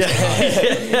nightmares.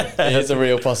 It is a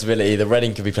real possibility that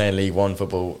Reading could be playing League One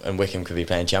football and Wycombe could be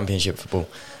playing Championship football,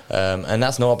 and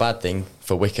that's not a bad thing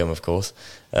for Wycombe, of course.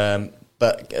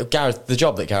 But the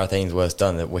job that Gareth Ainsworth's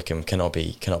done at Wycombe cannot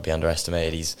be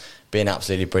underestimated. He's been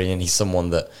absolutely brilliant. He's someone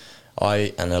that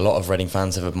I and a lot of Reading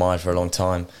fans have admired for a long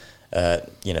time.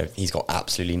 He's got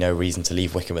absolutely no reason to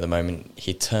leave Wycombe at the moment.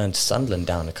 He turned Sunderland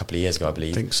down a couple of years ago, I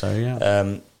believe. I think so,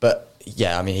 yeah. But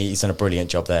yeah, I mean, he's done a brilliant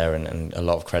job there, and a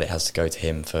lot of credit has to go to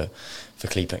him for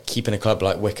keeping a club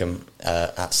like Wycombe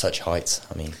at such heights.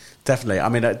 I mean, definitely. I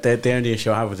mean, the only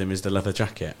issue I have with him is the leather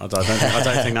jacket. I don't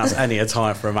think that's any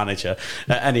attire for a manager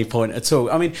at any point at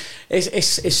all. I mean,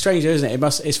 it's strange, isn't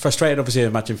it? It's frustrating, obviously, I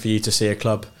imagine, for you to see a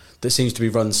club that seems to be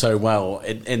run so well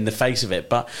in the face of it.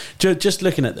 But just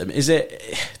looking at them,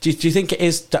 do you think it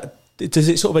is? Does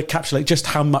it sort of encapsulate just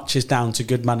how much is down to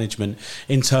good management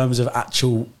in terms of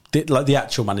the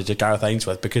actual manager, Gareth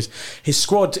Ainsworth? Because his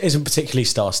squad isn't particularly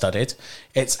star-studded.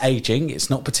 It's ageing. It's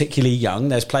not particularly young.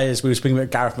 There's players. We were speaking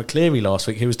about Gareth McCleary last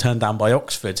week, who was turned down by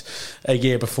Oxford a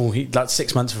year before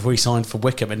 6 months before he signed for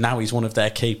Wycombe, and now he's one of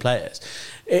their key players.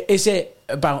 Is it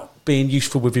about being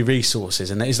useful with your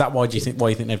resources, and is that why you think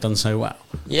they've done so well?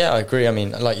 Yeah, I agree. I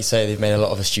mean, like you say, they've made a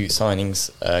lot of astute signings.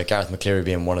 Gareth McCleary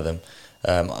being one of them.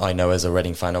 I know as a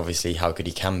Reading fan, obviously, how good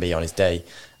he can be on his day.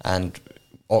 And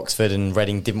Oxford and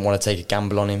Reading didn't want to take a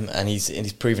gamble on him, and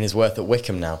he's proven his worth at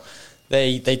Wycombe now.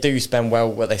 They do spend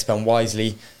well, they spend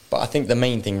wisely, but I think the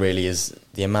main thing really is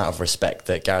the amount of respect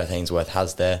that Gareth Ainsworth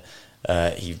has there.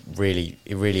 He really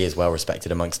is well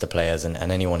respected amongst the players and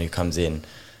anyone who comes in,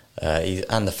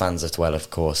 and the fans as well, of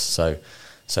course. So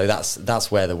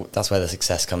that's where the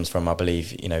success comes from. I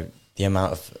believe, you know, the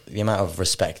amount of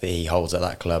respect that he holds at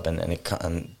that club,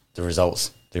 and the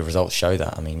results show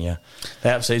that. I mean, yeah, they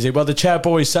absolutely do. Well, the Chair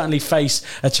boys certainly face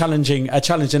a challenge in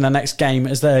their next game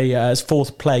as they as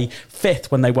fourth play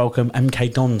fifth when they welcome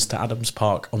MK Dons to Adams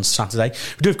Park on Saturday.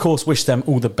 We do, of course, wish them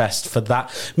all the best for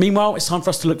that. Meanwhile, it's time for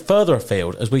us to look further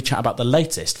afield as we chat about the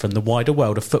latest from the wider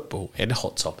world of football in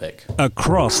Hot Topic.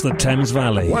 Across the Thames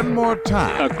Valley. One more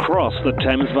time. Across the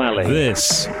Thames Valley.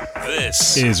 This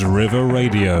is River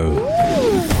Radio.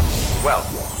 Well,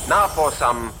 now for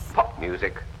some pop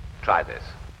music. Try this.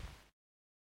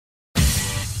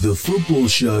 The Football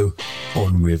Show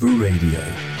on River Radio.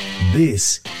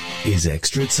 This is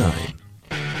Extra Time.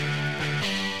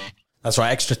 That's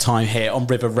right, Extra Time here on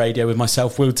River Radio with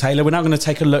myself, Will Taylor. We're now going to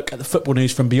take a look at the football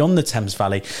news from beyond the Thames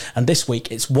Valley. And this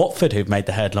week, it's Watford who've made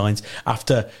the headlines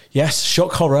after, yes,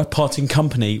 shock horror, parting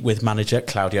company with manager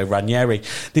Claudio Ranieri.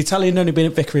 The Italian had only been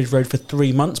at Vicarage Road for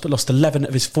 3 months, but lost 11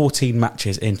 of his 14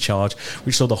 matches in charge,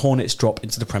 which saw the Hornets drop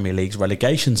into the Premier League's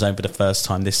relegation zone for the first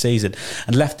time this season,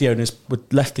 and left the owners,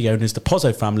 the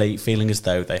Pozzo family, feeling as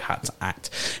though they had to act.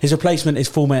 His replacement is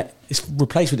former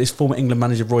England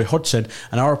manager Roy Hodgson,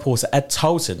 and our reporter Ed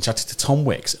Tolton chatted to Tom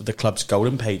Wicks of the club's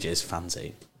Golden Pages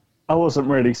fanzine. I wasn't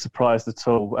really surprised at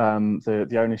all.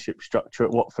 The ownership structure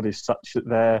at Watford is such that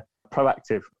they're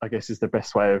proactive, I guess is the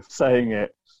best way of saying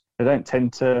it. They don't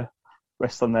tend to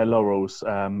rest on their laurels,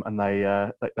 and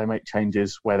they make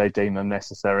changes where they deem them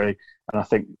necessary. And I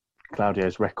think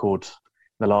Claudio's record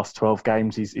in the last 12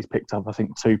 games, he's picked up, I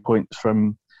think, 2 points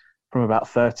from about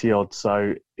 30 odd,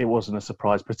 so it wasn't a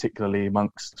surprise, particularly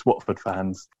amongst Watford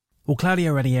fans. Well,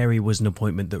 Claudio Ranieri was an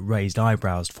appointment that raised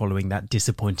eyebrows following that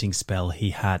disappointing spell he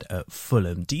had at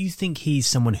Fulham. Do you think he's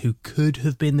someone who could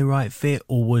have been the right fit,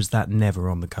 or was that never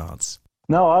on the cards?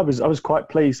 No, I was quite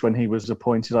pleased when he was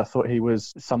appointed. I thought he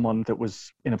was someone that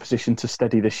was in a position to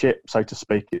steady the ship, so to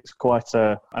speak. It's quite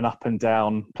an up and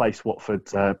down place, Watford,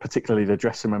 particularly the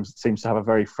dressing room seems to have a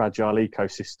very fragile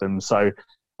ecosystem. So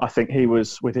I think he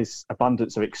was, with his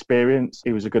abundance of experience,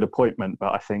 he was a good appointment.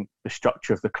 But I think the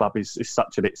structure of the club is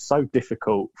such that it's so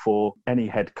difficult for any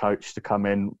head coach to come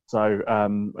in. So,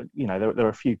 there are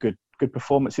a few good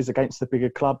performances against the bigger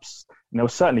clubs. And there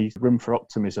was certainly room for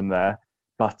optimism there.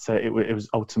 But it was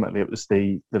ultimately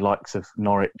the likes of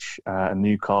Norwich and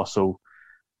Newcastle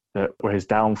that were his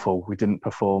downfall. We didn't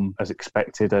perform as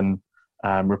expected, and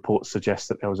reports suggest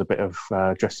that there was a bit of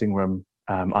dressing room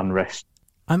unrest.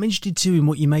 I'm interested too in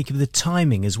what you make of the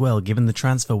timing as well, given the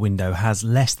transfer window has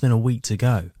less than a week to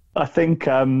go. I think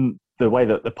the way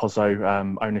that the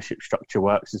Pozzo ownership structure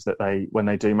works is that when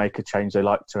they do make a change, they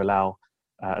like to allow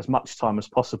as much time as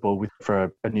possible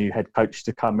for a new head coach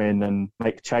to come in and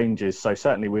make changes. So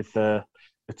certainly with the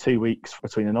 2 weeks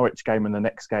between the Norwich game and the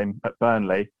next game at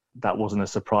Burnley, that wasn't a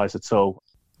surprise at all.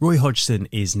 Roy Hodgson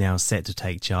is now set to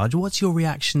take charge. What's your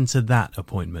reaction to that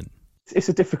appointment? It's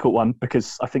a difficult one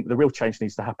because I think the real change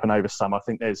needs to happen over summer. I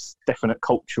think there's definite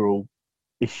cultural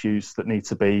issues that need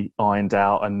to be ironed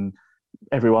out, and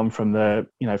everyone from the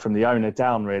owner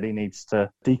down really needs to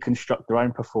deconstruct their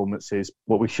own performances.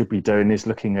 What we should be doing is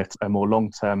looking at a more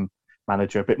long-term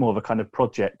manager, a bit more of a kind of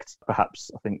project.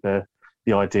 Perhaps I think the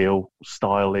ideal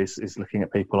style is looking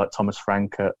at people like Thomas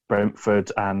Frank at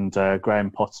Brentford and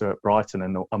Graham Potter at Brighton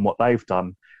and what they've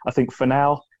done. I think for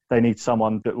now, they need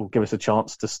someone that will give us a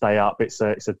chance to stay up. It's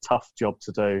a tough job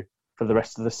to do for the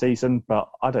rest of the season, but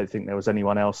I don't think there was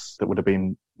anyone else that would have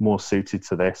been more suited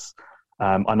to this.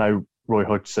 I know Roy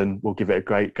Hodgson will give it a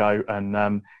great go,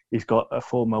 and he's got a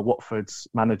former Watford's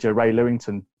manager, Ray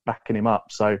Lewington, backing him up.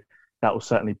 So that will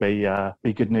certainly be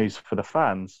good news for the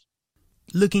fans.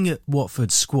 Looking at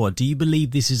Watford's squad, do you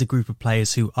believe this is a group of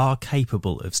players who are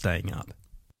capable of staying up?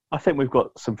 I think we've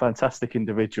got some fantastic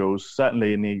individuals,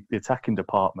 certainly in the attacking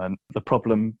department. The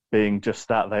problem being just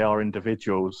that they are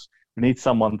individuals. We need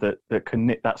someone that can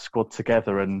knit that squad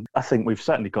together. And I think we've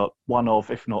certainly got one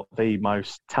of, if not the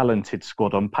most talented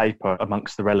squad on paper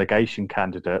amongst the relegation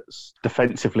candidates.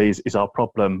 Defensively is our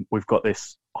problem. We've got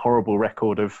this horrible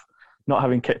record of not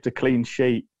having kept a clean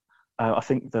sheet. I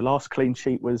think the last clean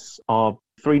sheet was our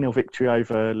 3-0 victory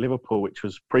over Liverpool, which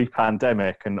was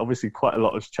pre-pandemic, and obviously quite a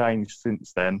lot has changed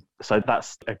since then. So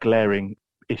that's a glaring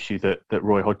issue that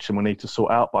Roy Hodgson will need to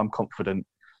sort out, but I'm confident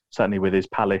certainly with his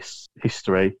Palace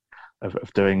history of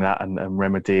doing that and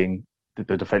remedying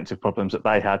the defensive problems that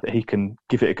they had, that he can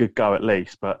give it a good go at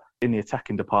least. But in the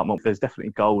attacking department, there's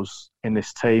definitely goals in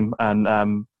this team.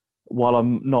 And while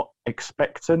I'm not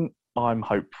expectant, I'm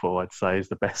hopeful, I'd say, is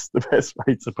the best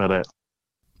way to put it.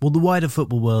 Well, the wider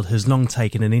football world has long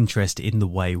taken an interest in the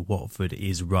way Watford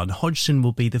is run. Hodgson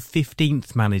will be the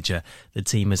 15th manager the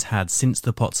team has had since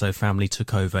the Pozzo family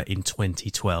took over in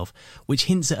 2012, which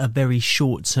hints at a very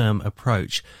short-term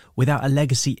approach without a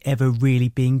legacy ever really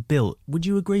being built. Would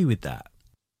you agree with that?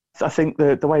 I think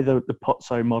the way the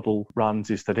Pozzo model runs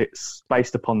is that it's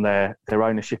based upon their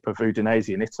ownership of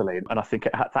Udinese in Italy. And I think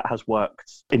that has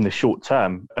worked in the short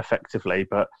term effectively,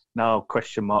 but now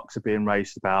question marks are being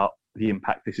raised about the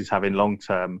impact this is having long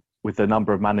term with the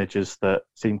number of managers that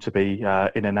seem to be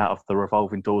in and out of the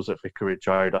revolving doors at Vicarage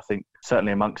Road. I think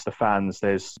certainly amongst the fans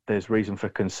there's reason for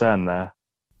concern there.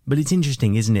 But it's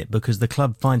interesting, isn't it? Because the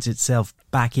club finds itself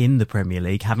back in the Premier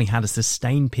League, having had a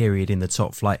sustained period in the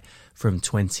top flight from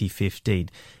 2015.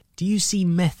 Do you see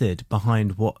method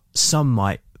behind what some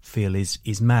might feel is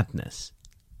madness?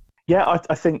 Yeah,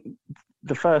 I think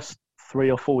the first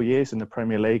 3 or 4 years in the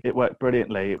Premier League, it worked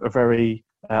brilliantly. A very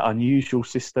unusual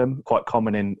system, quite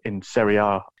common in Serie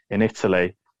A in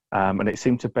Italy, and it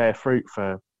seemed to bear fruit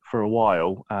for a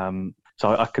while. So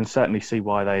I can certainly see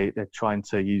why they're trying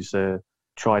to use a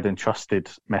tried and trusted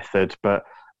method. But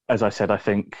as I said, I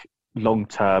think long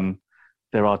term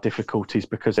there are difficulties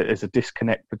because there's a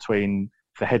disconnect between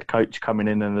the head coach coming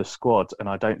in and the squad, and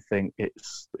I don't think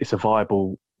it's a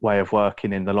viable way of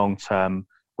working in the long term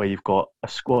where you've got a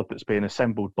squad that's being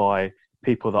assembled by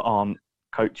people that aren't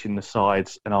coaching the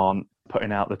sides and aren't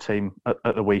putting out the team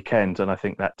at the weekend. And I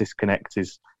think that disconnect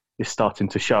is starting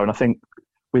to show. And I think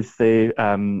with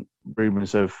the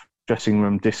rumours of dressing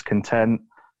room discontent,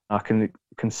 I can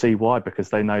see why, because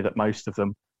they know that most of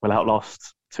them will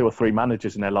outlast 2 or 3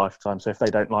 managers in their lifetime. So if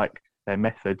they don't like their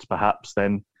methods, perhaps,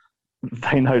 then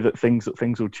they know that things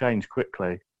will change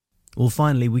quickly. Well,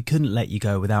 finally, we couldn't let you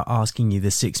go without asking you the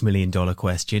 $6 million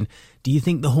question. Do you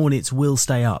think the Hornets will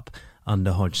stay up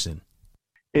under Hodgson?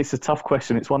 It's a tough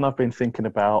question. It's one I've been thinking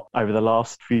about over the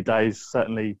last few days,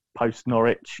 certainly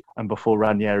post-Norwich and before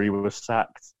Ranieri was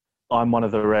sacked. I'm one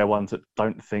of the rare ones that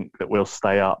don't think that we'll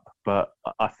stay up, but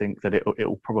I think that it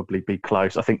will probably be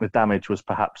close. I think the damage was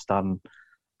perhaps done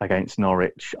against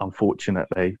Norwich,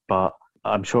 unfortunately, but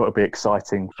I'm sure it'll be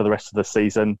exciting for the rest of the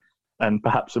season. And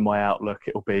perhaps in my outlook,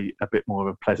 it'll be a bit more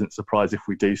of a pleasant surprise if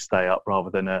we do stay up rather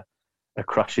than a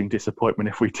crushing disappointment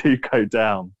if we do go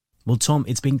down. Well, Tom,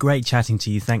 it's been great chatting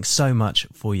to you. Thanks so much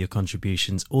for your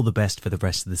contributions. All the best for the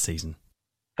rest of the season.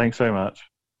 Thanks so much.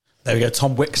 There we go,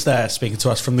 Tom Wicks there speaking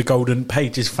to us from the Golden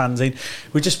Pages fanzine.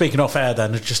 We're just speaking off air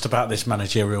then just about this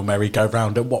managerial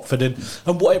merry-go-round at Watford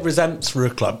and what it presents for a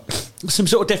club. Some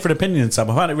sort of different opinions, Sam.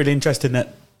 I found it really interesting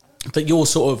that your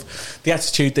sort of the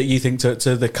attitude that you think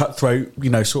to the cutthroat,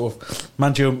 sort of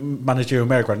managerial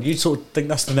merry-go-round, you sort of think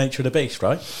that's the nature of the beast,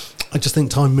 right? I just think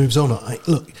time moves on.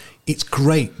 Look, it's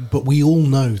great, but we all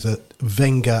know that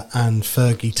Wenger and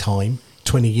Fergie time,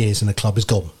 20 years in a club, is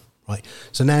gone. Right.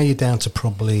 So now you're down to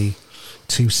probably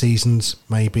 2 seasons,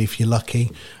 maybe if you're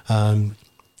lucky,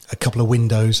 a couple of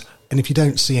windows, and if you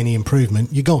don't see any improvement,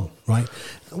 you're gone, right?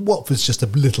 Watford's just a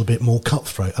little bit more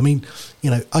cutthroat. I mean,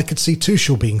 I could see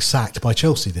Tuchel being sacked by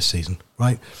Chelsea this season,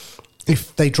 right?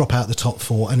 If they drop out the top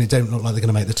 4 and it don't look like they're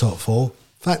going to make the top 4,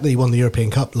 the fact that he won the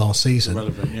European Cup last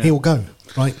season, he'll go,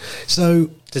 right? So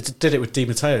did it with Di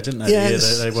Matteo, didn't they? Yeah,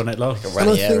 they won it last.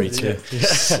 Ranieri too.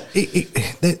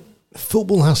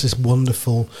 Football has this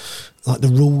wonderful, like the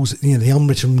rules, the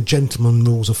unwritten gentleman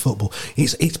rules of football.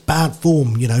 It's bad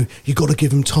form, you've got to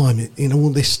give them time, all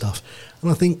this stuff. And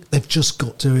I think they've just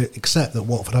got to accept that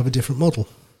Watford have a different model.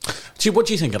 What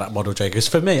do you think of that model, Jay? Because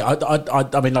for me, I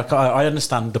mean, I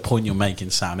understand the point you're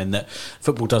making, Sam, in that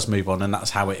football does move on and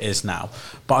that's how it is now.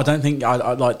 But I don't think I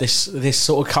like this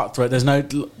sort of cutthroat. There's no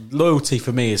loyalty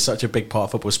for me is such a big part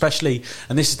of football, especially.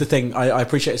 And this is the thing. I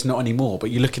appreciate it's not anymore. But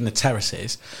you look in the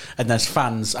terraces and there's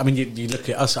fans. I mean, you look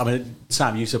at us. I mean,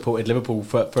 Sam, you supported Liverpool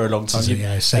for a long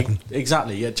time. 7.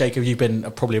 Exactly. Yeah, Jacob, you've been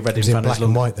probably a Reading fan. In black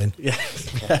and white then. Yeah.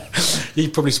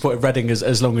 You've probably supported Reading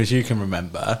as long as you can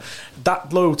remember.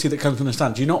 That loyalty that comes from the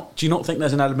stand. Do you not think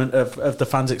there's an element of the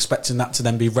fans expecting that to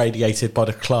then be radiated by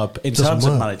the club in terms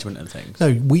of management and things?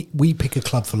 No, we pick a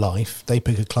club for life. They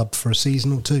pick a club for a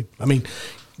season or 2. I mean,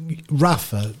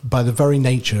 Rafa, by the very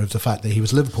nature of the fact that he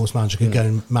was Liverpool's manager, could go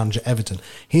and manage at Everton.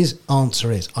 His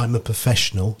answer is, I'm a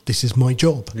professional. This is my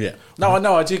job. Yeah. No, I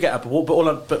know. I do get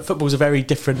that. But football's a very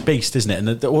different beast, isn't it?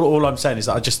 And all I'm saying is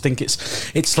that I just think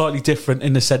it's slightly different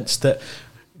in the sense that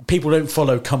people don't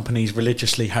follow companies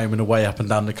religiously home and away up and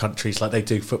down the countries like they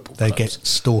do football They clubs. get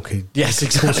stalked. Yes,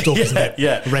 exactly.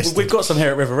 Arrested. We've got some here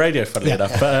at River Radio, funnily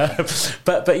enough.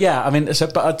 But yeah, I mean, so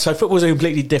football's a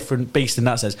completely different beast in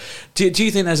that sense. Do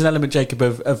you think there's an element, Jacob,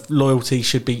 of loyalty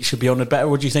should be honoured better,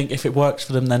 or do you think if it works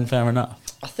for them, then fair enough?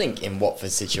 I think in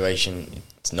Watford's situation,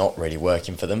 it's not really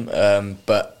working for them.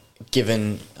 But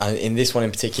given in this one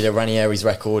in particular, Ranieri's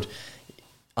record,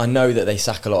 I know that they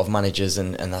sack a lot of managers,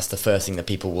 and that's the first thing that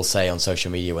people will say on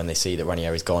social media when they see that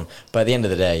Ranieri's gone. But at the end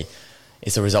of the day,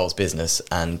 it's a results business,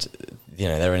 and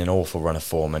they're in an awful run of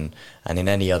form, and in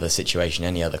any other situation,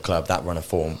 any other club, that run of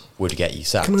form would get you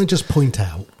sacked. Can I just point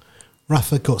out,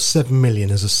 Rafa got 7 million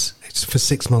for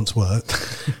 6 months' work.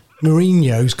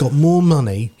 Mourinho's got more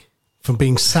money from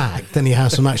being sacked than he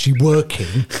has from actually working.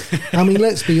 I mean,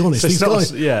 let's be honest. These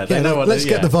guys, let's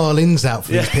get the violins out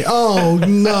for these people. Oh,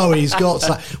 no, he's got...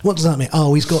 What does that mean?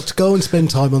 Oh, he's got to go and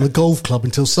spend time on the golf club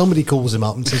until somebody calls him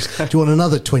up and says, do you want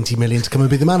another 20 million to come and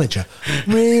be the manager?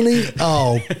 Really?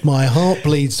 Oh, my heart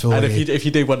bleeds for and you. And if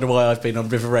you do wonder why I've been on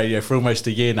River Radio for almost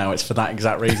a year now, it's for that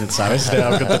exact reason, Sam, isn't it?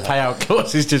 I've got the payout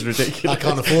clause is just ridiculous. I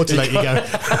can't afford to let you go.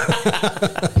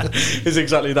 It's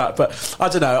exactly that. But I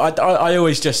don't know. I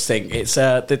always just think it's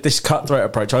this cutthroat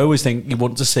approach. I always think you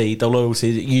want to see the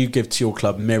loyalty that you give to your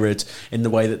club mirrored in the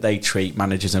way that they treat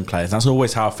managers and players. That's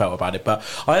always how I felt about it. But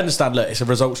I understand, look, it's a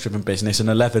results-driven business, and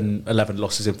 11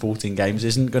 losses in 14 games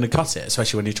isn't going to cut it,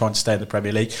 especially when you're trying to stay in the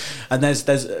Premier League. And there's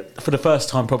for the first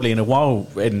time probably in a while,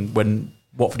 when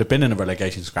Watford have been in a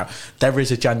relegation scrap, there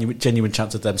is a genuine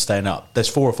chance of them staying up. There's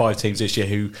 4 or 5 teams this year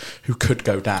who could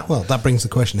go down. Well, that brings the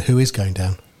question, who is going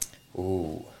down?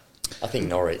 Ooh, I think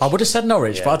Norwich. I would have said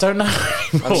Norwich, but I don't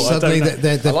know. Suddenly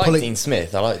they're I like pulling... Dean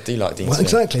Smith. I do like Dean well, Smith.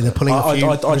 Exactly, they're pulling a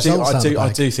few results out of the bag.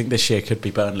 I do think this year could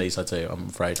be Burnley's. I do. I'm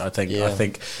afraid. I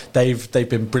think they've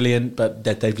been brilliant, but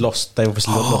they've lost. They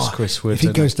obviously lost Chris Wood. If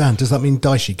he goes down, does that mean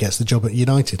Dicey gets the job at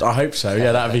United? I hope so.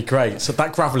 Yeah, that'd be great. So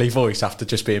that gravelly voice after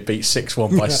just being beat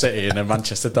 6-1 by City in a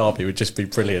Manchester derby would just be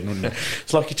brilliant, wouldn't it?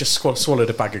 It's like he just swallowed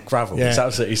a bag of gravel. Yeah. It's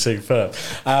absolutely superb.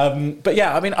 But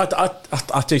yeah, I mean,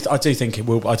 I do think it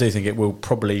will. I do think it will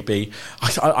probably be.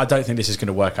 I don't think this is going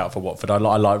to work out for Watford. I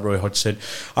like Roy Hodgson.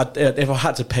 If I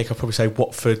had to pick, I'd probably say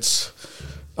Watford's.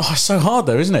 Oh, it's so hard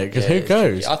though, isn't it? Because who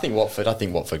goes? I think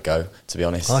Watford go, to be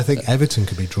honest. I think Everton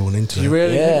could be drawn into it. Do you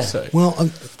really think so? Well,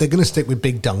 they're going to stick with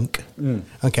Big Dunk.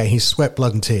 Okay, he's sweat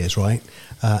blood and tears, right?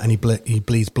 And he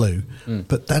bleeds blue.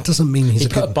 But that doesn't mean he's he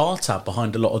put a bar tab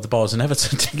behind a lot of the bars in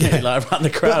Everton to get around the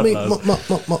crowd.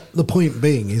 The point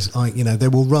being is, they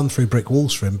will run through brick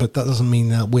walls for him, but that doesn't mean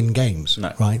they'll win games,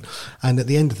 right? And at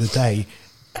the end of the day,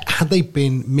 had they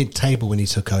been mid-table when he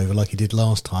took over like he did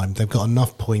last time, they've got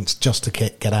enough points just to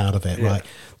get out of it, right?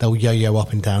 They'll yo-yo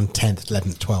up and down 10th,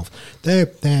 11th, 12th. They're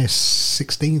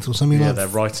 16th or something like that. Yeah,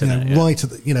 they're right in it. Right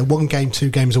at 1 game, 2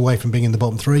 games away from being in the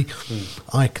bottom 3.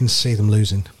 I can see them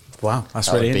losing. Wow, that's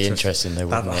that really would be interesting. Though,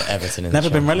 wouldn't it? Everton in never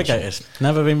the been relegated.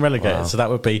 Never been relegated. Wow. So that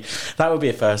would be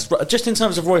a first. Just in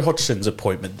terms of Roy Hodgson's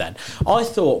appointment, then I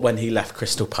thought when he left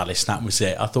Crystal Palace, that was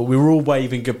it. I thought we were all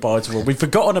waving goodbye to Roy. We've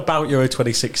forgotten about Euro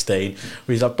 2016.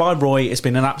 We was like, bye Roy. It's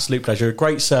been an absolute pleasure. A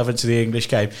great servant to the English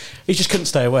game. He just couldn't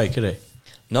stay away, could he?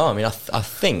 No, I mean, I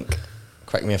think.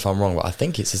 Correct me if I'm wrong, but I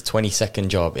think it's his 22nd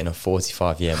job in a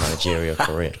 45-year managerial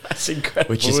career. That's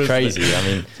incredible. Which is crazy. I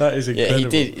mean, that is incredible. Yeah,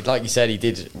 he did, like you said, he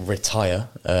did retire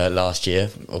last year,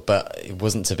 but it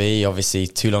wasn't to be. Obviously,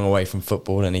 too long away from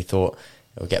football, and he thought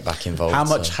he'll get back involved.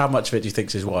 How much of it do you think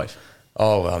is his wife?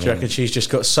 Oh, I mean, do you reckon she's just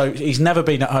got he's never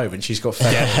been at home and she's got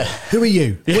fed up? Who are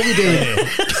you? What are you doing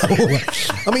here?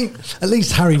 I mean, at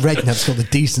least Harry Redknapp's got the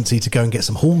decency to go and get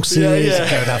some horses, go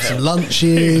and have some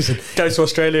lunches. And go to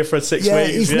Australia for 6 weeks.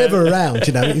 He's never around,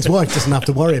 his wife doesn't have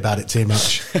to worry about it too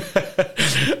much.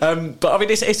 But I mean,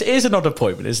 it is an odd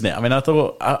appointment, isn't it? I mean, I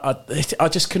thought I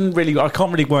just can't really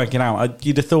work it out.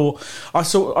 You'd have thought I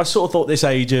sort of thought this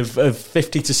age of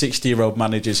 50 to 60-year-old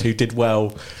managers who did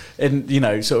well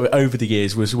in sort of over the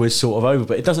years was sort of over,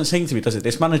 but it doesn't seem to be, does it?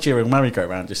 This managerial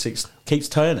merry-go-round just keeps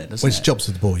turning, doesn't it? It's jobs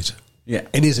for the boys. Yeah,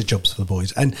 it is a jobs for the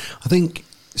boys, and I think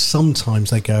sometimes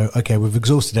they go, okay, we've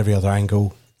exhausted every other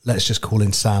angle. Let's just call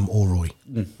in Sam or Roy,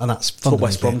 and that's what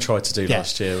West Brom tried to do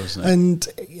last year, wasn't it?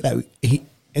 And he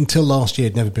until last year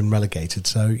had never been relegated,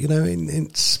 so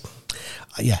it's.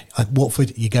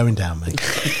 Watford, you're going down, mate.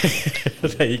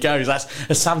 There you go. That's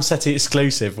a Sam Setti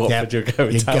exclusive. Watford, you're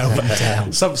going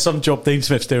down. Some job Dean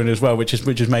Smith's doing as well, which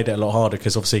has made it a lot harder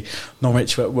because obviously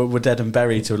Norwich were dead and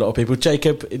buried to a lot of people.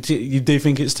 Jacob, you do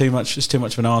think it's too much? It's too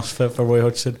much of an ask for Roy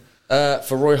Hodgson?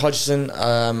 For Roy Hodgson,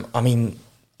 I mean,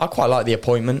 I quite like the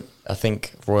appointment. I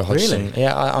think Roy Hodgson. Really?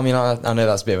 Yeah, I mean, I know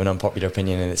that's a bit of an unpopular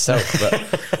opinion in itself,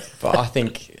 but I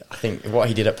think what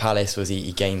he did at Palace was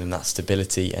he gained them that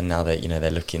stability, and now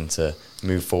they're looking to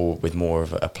move forward with more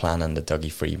of a plan under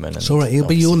Dougie Freedman. It's all right. He'll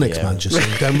be your next manager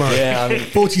soon. Don't worry.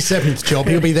 47th job.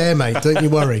 He'll be there, mate. Don't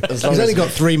you worry. He's only got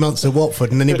 3 months at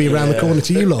Watford, and then he'll be around the corner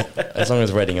to you lot. As long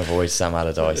as Reading avoid Sam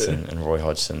Allardyce and Roy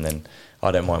Hodgson, then I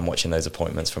don't mind watching those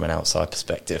appointments from an outside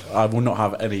perspective. I will not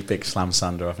have any big Sam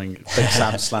slander. I think big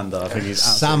Sam slander. I think he's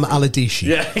Sam Allardyce.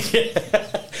 Yeah.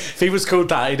 If he was called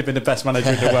that, he'd have been the best manager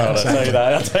in the world. I'll tell you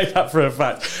that. I'll tell you that for a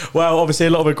fact. Well, obviously,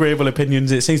 a lot of agreeable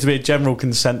opinions. It seems to be a general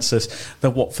consensus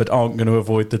that Watford aren't going to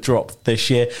avoid the drop this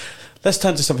year. Let's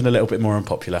turn to something a little bit more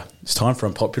unpopular. It's time for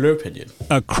unpopular opinion.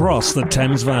 Across the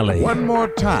Thames Valley. One more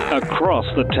time.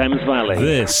 Across the Thames Valley.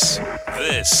 This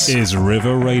is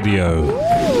River Radio.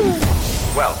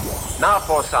 Well, now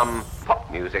for some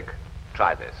pop music.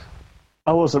 Try this.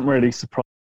 I wasn't really surprised.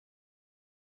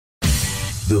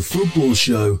 The Football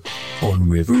Show on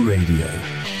River Radio.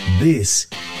 This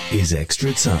is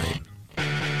Extra Time.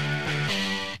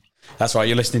 That's right,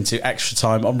 you're listening to Extra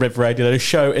Time on River Radio. The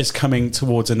show is coming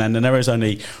towards an end, and there is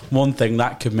only one thing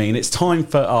that could mean. It's time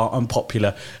for our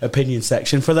unpopular opinion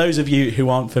section. For those of you who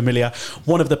aren't familiar,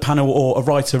 one of the panel or a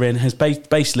writer in has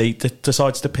basically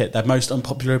decides to pit their most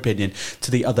unpopular opinion to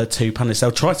the other two panelists.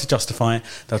 They'll try to justify it,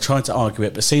 they'll try to argue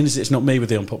it, but seeing as it's not me with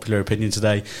the unpopular opinion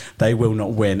today, they will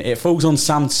not win. It falls on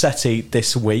Sam Setti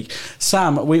this week.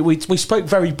 Sam, we spoke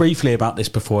very briefly about this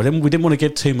before. We didn't want to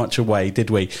give too much away,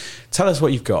 did we? Tell us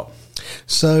what you've got.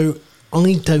 So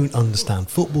I don't understand.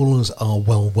 Footballers are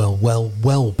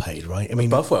well paid, right? I mean,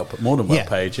 above well, but more than well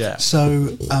paid, yeah.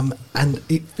 So, and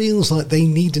it feels like they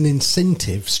need an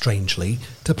incentive, strangely,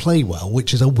 to play well,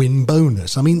 which is a win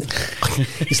bonus. I mean,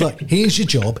 it's like, here's your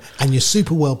job, and you're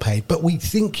super well paid, but we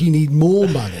think you need more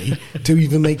money to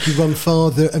even make you run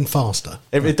farther and faster.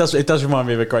 It does remind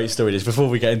me of a great story. Just before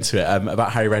we get into it,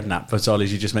 about Harry Redknapp,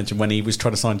 as you just mentioned, when he was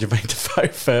trying to sign Jermaine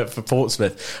Defoe for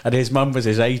Portsmouth, and his mum was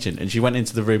his agent, and she went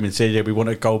into the room and said, "Yeah, we want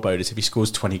a goal bonus if he scores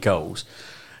 20 goals.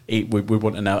 We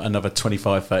want another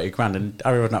 25, 30 grand." And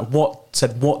Harry Redknapp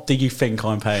what do you think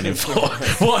I'm paying him for?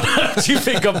 What do you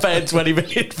think I'm paying 20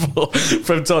 million for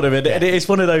from Tottenham? And it's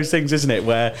one of those things, isn't it,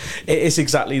 where it is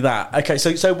exactly that. Okay,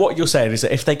 so what you're saying is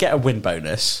that if they get a win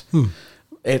bonus,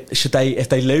 if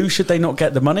they lose, should they not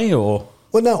get the money? Or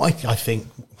well, no, I think,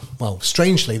 well,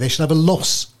 strangely, they should have a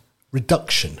loss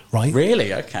reduction, right?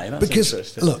 Really? Okay, that's because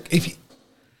interesting. Look,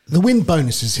 the win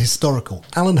bonus is historical.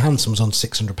 Alan Hansen was on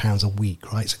 £600 a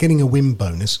week, right? So getting a win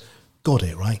bonus, got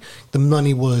it, right? The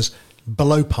money was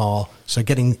below par, so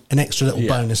getting an extra little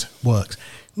bonus works.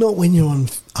 Not when you're on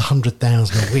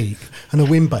 100,000 a week and a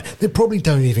win bonus. They probably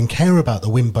don't even care about the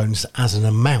win bonus as an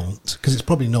amount because it's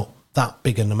probably not that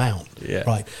big an amount,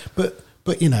 right?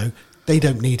 But you know, they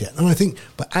don't need it. And I think,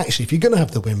 but actually, if you're going to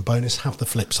have the win bonus, have the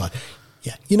flip side.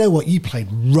 Yeah, you know what? You played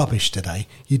rubbish today.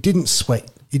 You didn't sweat.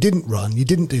 You didn't run. You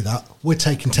didn't do that. We're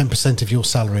taking 10% of your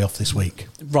salary off this week.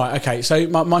 Right, okay. So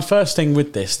my first thing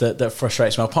with this that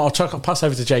frustrates me, I'll pass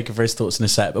over to Jacob for his thoughts in a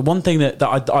sec, but one thing that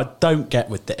I don't get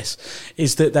with this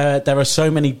is that there are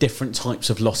so many different types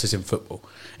of losses in football.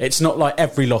 It's not like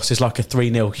every loss is like a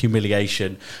 3-0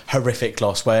 humiliation, horrific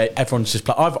loss where everyone's just...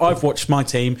 I've watched my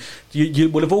team. You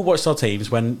will have all watched our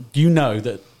teams when you know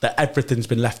that everything's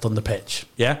been left on the pitch,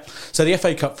 yeah? So the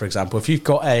FA Cup, for example, if you've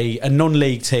got a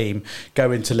non-league team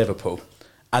go into Liverpool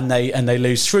and they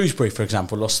lose, Shrewsbury, for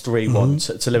example, lost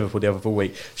 3-1 to Liverpool the other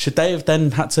week, should they have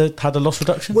then had a loss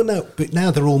reduction? Well, no, but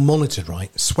now they're all monitored,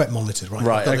 right? Sweat monitored, right?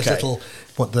 Right, okay. Those little,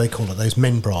 what do they call it? Those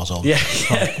men bras on. Yeah.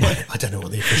 Right? I don't know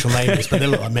what the official name is, but they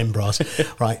look like men bras,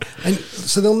 right? And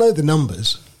so they'll know the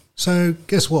numbers. So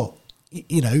guess what?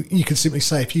 You know, you can simply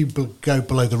say if you go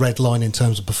below the red line in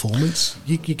terms of performance,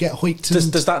 you get hoiked.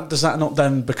 Does that not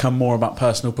then become more about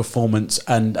personal performance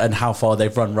and how far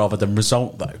they've run rather than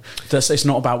result though? It's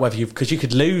not about whether because you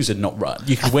could lose and not run,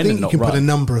 you could win and not run. You can put a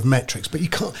number of metrics, but you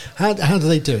can't. How do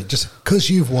they do it? Just because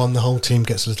you've won, the whole team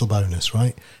gets a little bonus,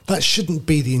 right? That shouldn't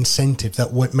be the incentive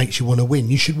that makes you want to win.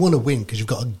 You should want to win because you've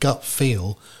got a gut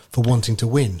feel for wanting to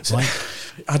win, right?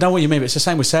 I know what you mean, but it's the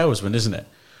same with salesmen, isn't it?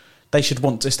 They should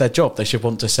want, it's their job, they should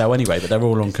want to sell anyway, but they're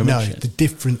all on commission. No, the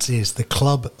difference is the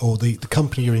club or the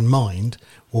company you're in mind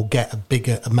will get a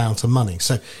bigger amount of money.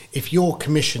 So if your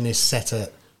commission is set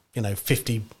at,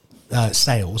 50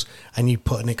 sales and you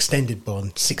put an extended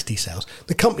bond 60 sales,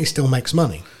 the company still makes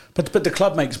money. But the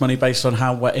club makes money based on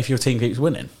if your team keeps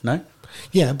winning, no?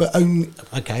 Yeah, but only,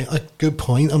 okay, good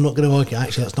point. I'm not going to argue.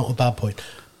 Actually, that's not a bad point.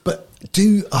 But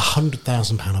do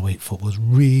 £100,000 a week footballers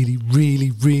really, really,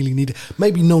 really need it?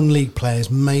 Maybe non-league players,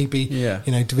 maybe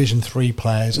Division 3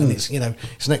 players, and it's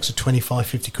it's an extra 25,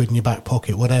 50 quid in your back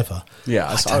pocket, whatever. Yeah,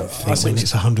 I don't think when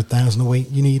it's 100,000 a week,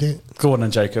 you need it. Go on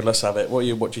then, Jacob. Let's have it. What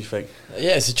do you think?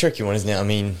 Yeah, it's a tricky one, isn't it? I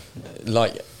mean,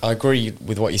 like, I agree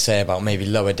with what you say about maybe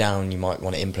lower down you might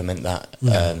want to implement that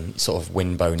sort of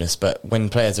win bonus, but when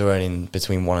players are earning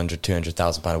between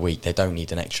 £100,000-200,000 a week, they don't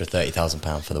need an extra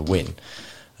 £30,000 for the win.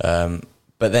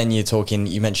 But then you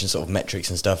mentioned sort of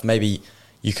metrics and stuff. Maybe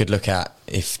you could look at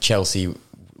if Chelsea lost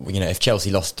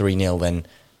 3-0, then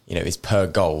it's per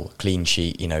goal clean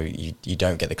sheet. You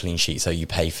don't get the clean sheet, so you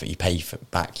pay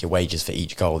back your wages for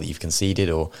each goal that you've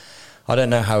conceded. Or I don't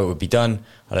know how it would be done.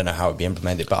 I don't know how it would be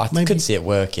implemented, but I could see it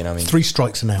working. I mean, 3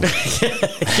 strikes an hour.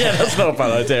 Yeah, that's not a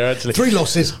bad idea, actually. 3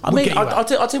 losses. I mean, I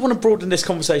do want to broaden this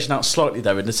conversation out slightly,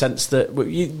 though, in the sense that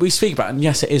we speak about, and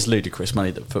yes, it is ludicrous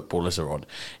money that footballers are on.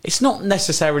 It's not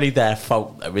necessarily their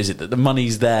fault, though, is it? That the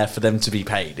money's there for them to be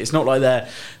paid. It's not like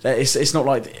it's not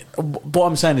like. What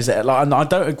I'm saying is that, like, and I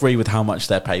don't agree with how much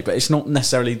they're paid, but it's not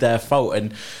necessarily their fault.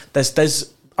 And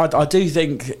I do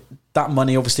think that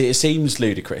money, obviously, it seems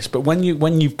ludicrous, but when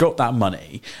you've got that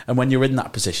money and when you're in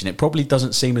that position, it probably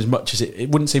doesn't seem as much as it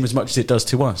wouldn't seem as much as it does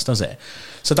to us, does it?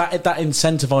 So that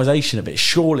incentivization of it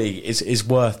surely is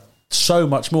worth so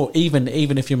much more, even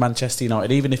if you're Manchester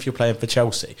United, even if you're playing for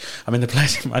Chelsea. I mean, the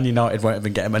players at Man United won't have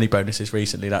been getting many bonuses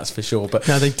recently, that's for sure. But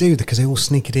no, they do, because they all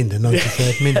sneak it in the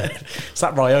 93rd minute. It's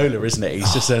that Raiola, isn't it?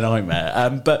 He's just a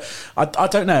nightmare. But I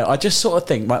don't know. I just sort of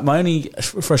think my only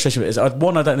frustration with it is,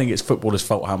 one, I don't think it's footballers'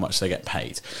 fault how much they get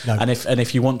paid. No. And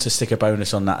if you want to stick a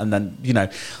bonus on that, and then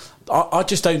I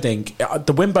just don't think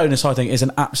the win bonus, I think, is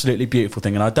an absolutely beautiful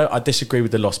thing, and I disagree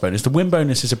with the loss bonus. The win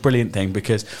bonus is a brilliant thing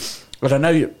because, I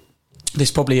know. This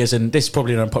is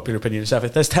probably an unpopular opinion itself.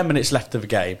 If there's 10 minutes left of a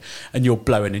game and you're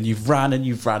blowing and you've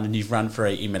ran for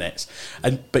 80 minutes,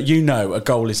 but a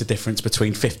goal is the difference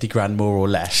between 50 grand more or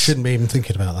less. Shouldn't be even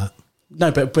thinking about that. No,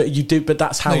 but you do. But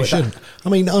that's how you shouldn't. I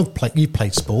mean, you've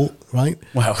played sport, right?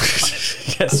 Well,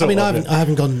 I mean, I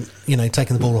haven't gone,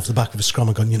 taken the ball off the back of a scrum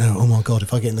and gone, oh my God,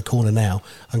 if I get in the corner now,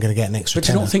 I'm going to get an extra. But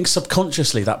do you not think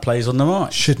subconsciously that plays on the mind?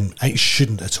 It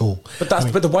shouldn't at all.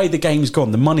 But but the way the game's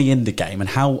gone, the money in the game, and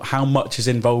how much is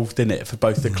involved in it for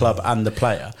both the club and the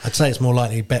player. I'd say it's more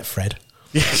likely Betfred.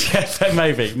 Yeah,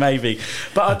 maybe.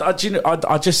 But I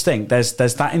just think there's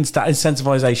that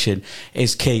incentivization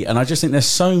is key, and I just think there's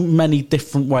so many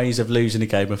different ways of losing a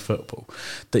game of football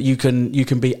that you can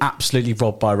be absolutely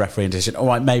robbed by a refereeing decision. All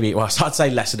right, maybe. Well, I'd say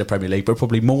less in the Premier League, but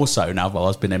probably more so now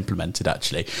VAR's been implemented.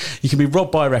 Actually, you can be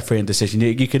robbed by a refereeing decision.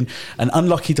 You can an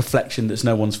unlucky deflection that's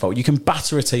no one's fault. You can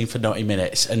batter a team for 90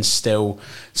 minutes and still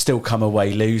come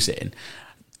away losing.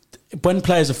 When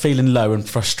players are feeling low and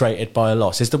frustrated by a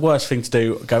loss, is the worst thing to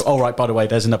do go, all right, by the way,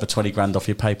 there's another 20 grand off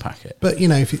your pay packet. But,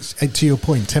 if it's, to your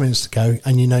point, 10 minutes to go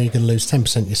and you're going to lose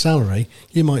 10% of your salary,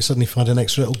 you might suddenly find an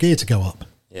extra little gear to go up.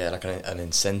 Yeah, like an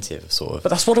incentive, sort of. But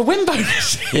that's what a win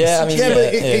bonus is. Yeah, I mean,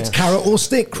 it's carrot or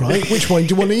stick, right? Which one do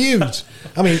you want to use?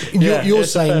 I mean, you're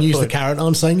saying use the carrot,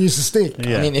 I'm saying use the stick.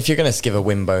 Yeah. I mean, if you're going to give a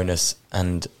win bonus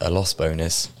and a loss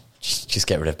bonus, just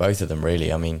get rid of both of them,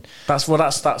 really. I mean, that's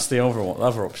the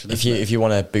other option. If you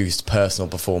want to boost personal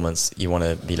performance, you want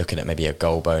to be looking at maybe a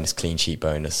goal bonus, clean sheet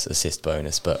bonus, assist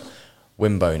bonus, but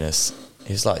win bonus.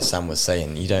 It's like Sam was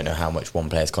saying, you don't know how much one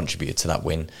player's contributed to that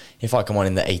win. If I come on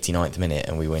in the 89th minute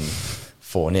and we win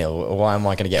 4-0, why am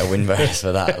I going to get a win bonus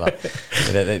for that?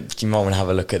 You might want to have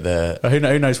a look at the... Who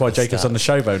knows why Jacob's on the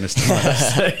show bonus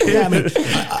tonight?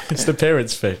 It's the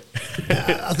appearance fee.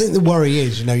 I think the worry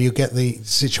is, you get the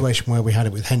situation where we had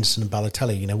it with Henderson and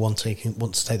Balotelli, one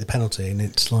wants to take the penalty, and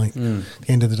it's like, at the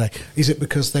end of the day, is it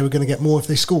because they were going to get more if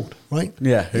they scored, right?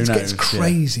 Yeah, who knows? It gets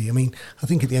crazy. Yeah. I mean, I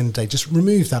think at the end of the day, just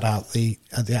remove that out the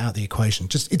equation.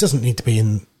 It doesn't need to be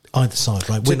in either side,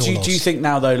 right? So do you think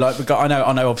now, though, I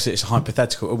know obviously it's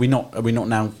hypothetical, are we not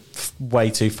now way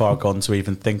too far gone to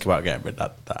even think about getting rid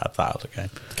of that out of the game?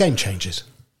 The game changes.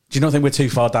 Do you not think we're too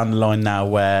far down the line now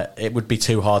where it would be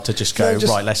too hard to just go,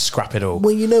 right, let's scrap it all?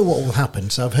 Well, you know what will happen.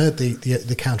 So I've heard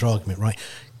the counter-argument, right?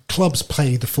 Clubs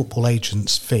pay the football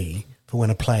agent's fee for when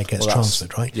a player gets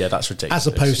transferred, right? Yeah, that's ridiculous.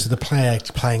 As opposed to the player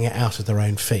playing it out of their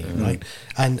own fee, right?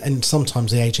 And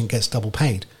sometimes the agent gets double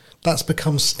paid. That's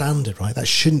become standard, right? That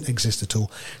shouldn't exist at all.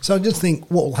 So I just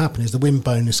think what will happen is the win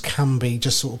bonus can be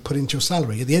just sort of put into your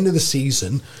salary. At the end of the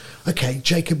season, okay,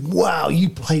 Jacob, wow, you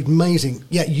played amazing.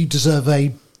 Yeah, you deserve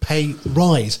a pay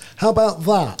rise. How about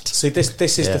that? See,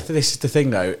 this is the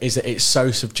thing, though, is that it's so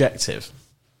subjective.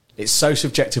 It's so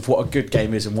subjective what a good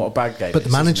game is and what a bad game is. But the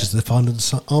manager's the final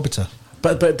arbiter.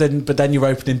 But then you're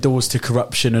opening doors to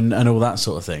corruption and all that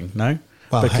sort of thing. No,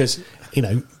 well, because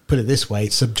put it this way,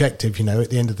 it's subjective. At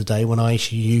the end of the day, when I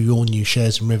issue you your new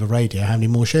shares in River Radio, how many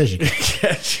more shares you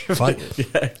get? Right?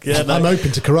 I'm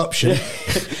open to corruption,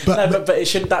 but it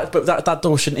shouldn't. That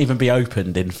door shouldn't even be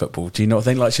opened in football. Do you not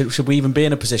think? Like, should we even be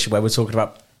in a position where we're talking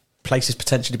about places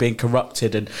potentially being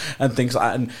corrupted and things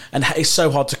like that, and it's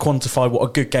so hard to quantify what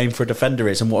a good game for a defender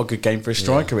is and what a good game for a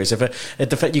striker is. If a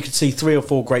defender, you could see 3 or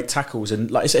 4 great tackles,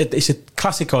 and like it's a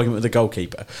classic argument with the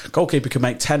goalkeeper. Goalkeeper can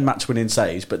make 10 match-winning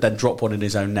saves, but then drop one in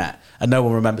his own net, and no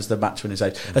one remembers the match-winning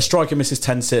save. A striker misses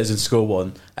 10 sitters and score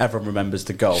one, everyone remembers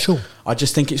the goal. Sure. I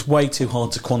just think it's way too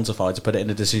hard to quantify to put it in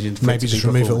a decision. Maybe just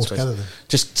remove it altogether. Then.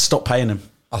 Just stop paying them.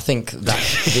 I think that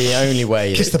the only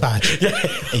way... Kiss the badge. Yeah.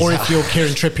 Or if you're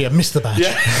Kieran Trippier, miss the badge.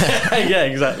 Yeah,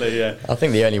 exactly, yeah. I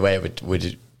think the only way it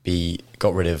would be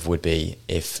got rid of would be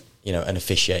if, an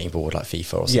officiating board like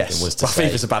FIFA or something was to say...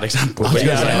 FIFA's a bad example.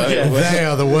 They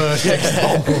are the worst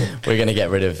example. We're going to get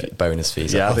rid of bonus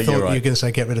fees. Yeah, I think you're right. You were going to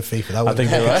say get rid of FIFA. I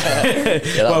think you're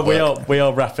right. Well, we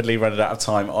are rapidly running out of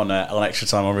time on Extra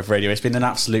Time on River Radio. It's been an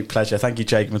absolute pleasure. Thank you,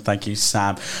 Jacob, and thank you,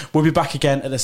 Sam. We'll be back again at the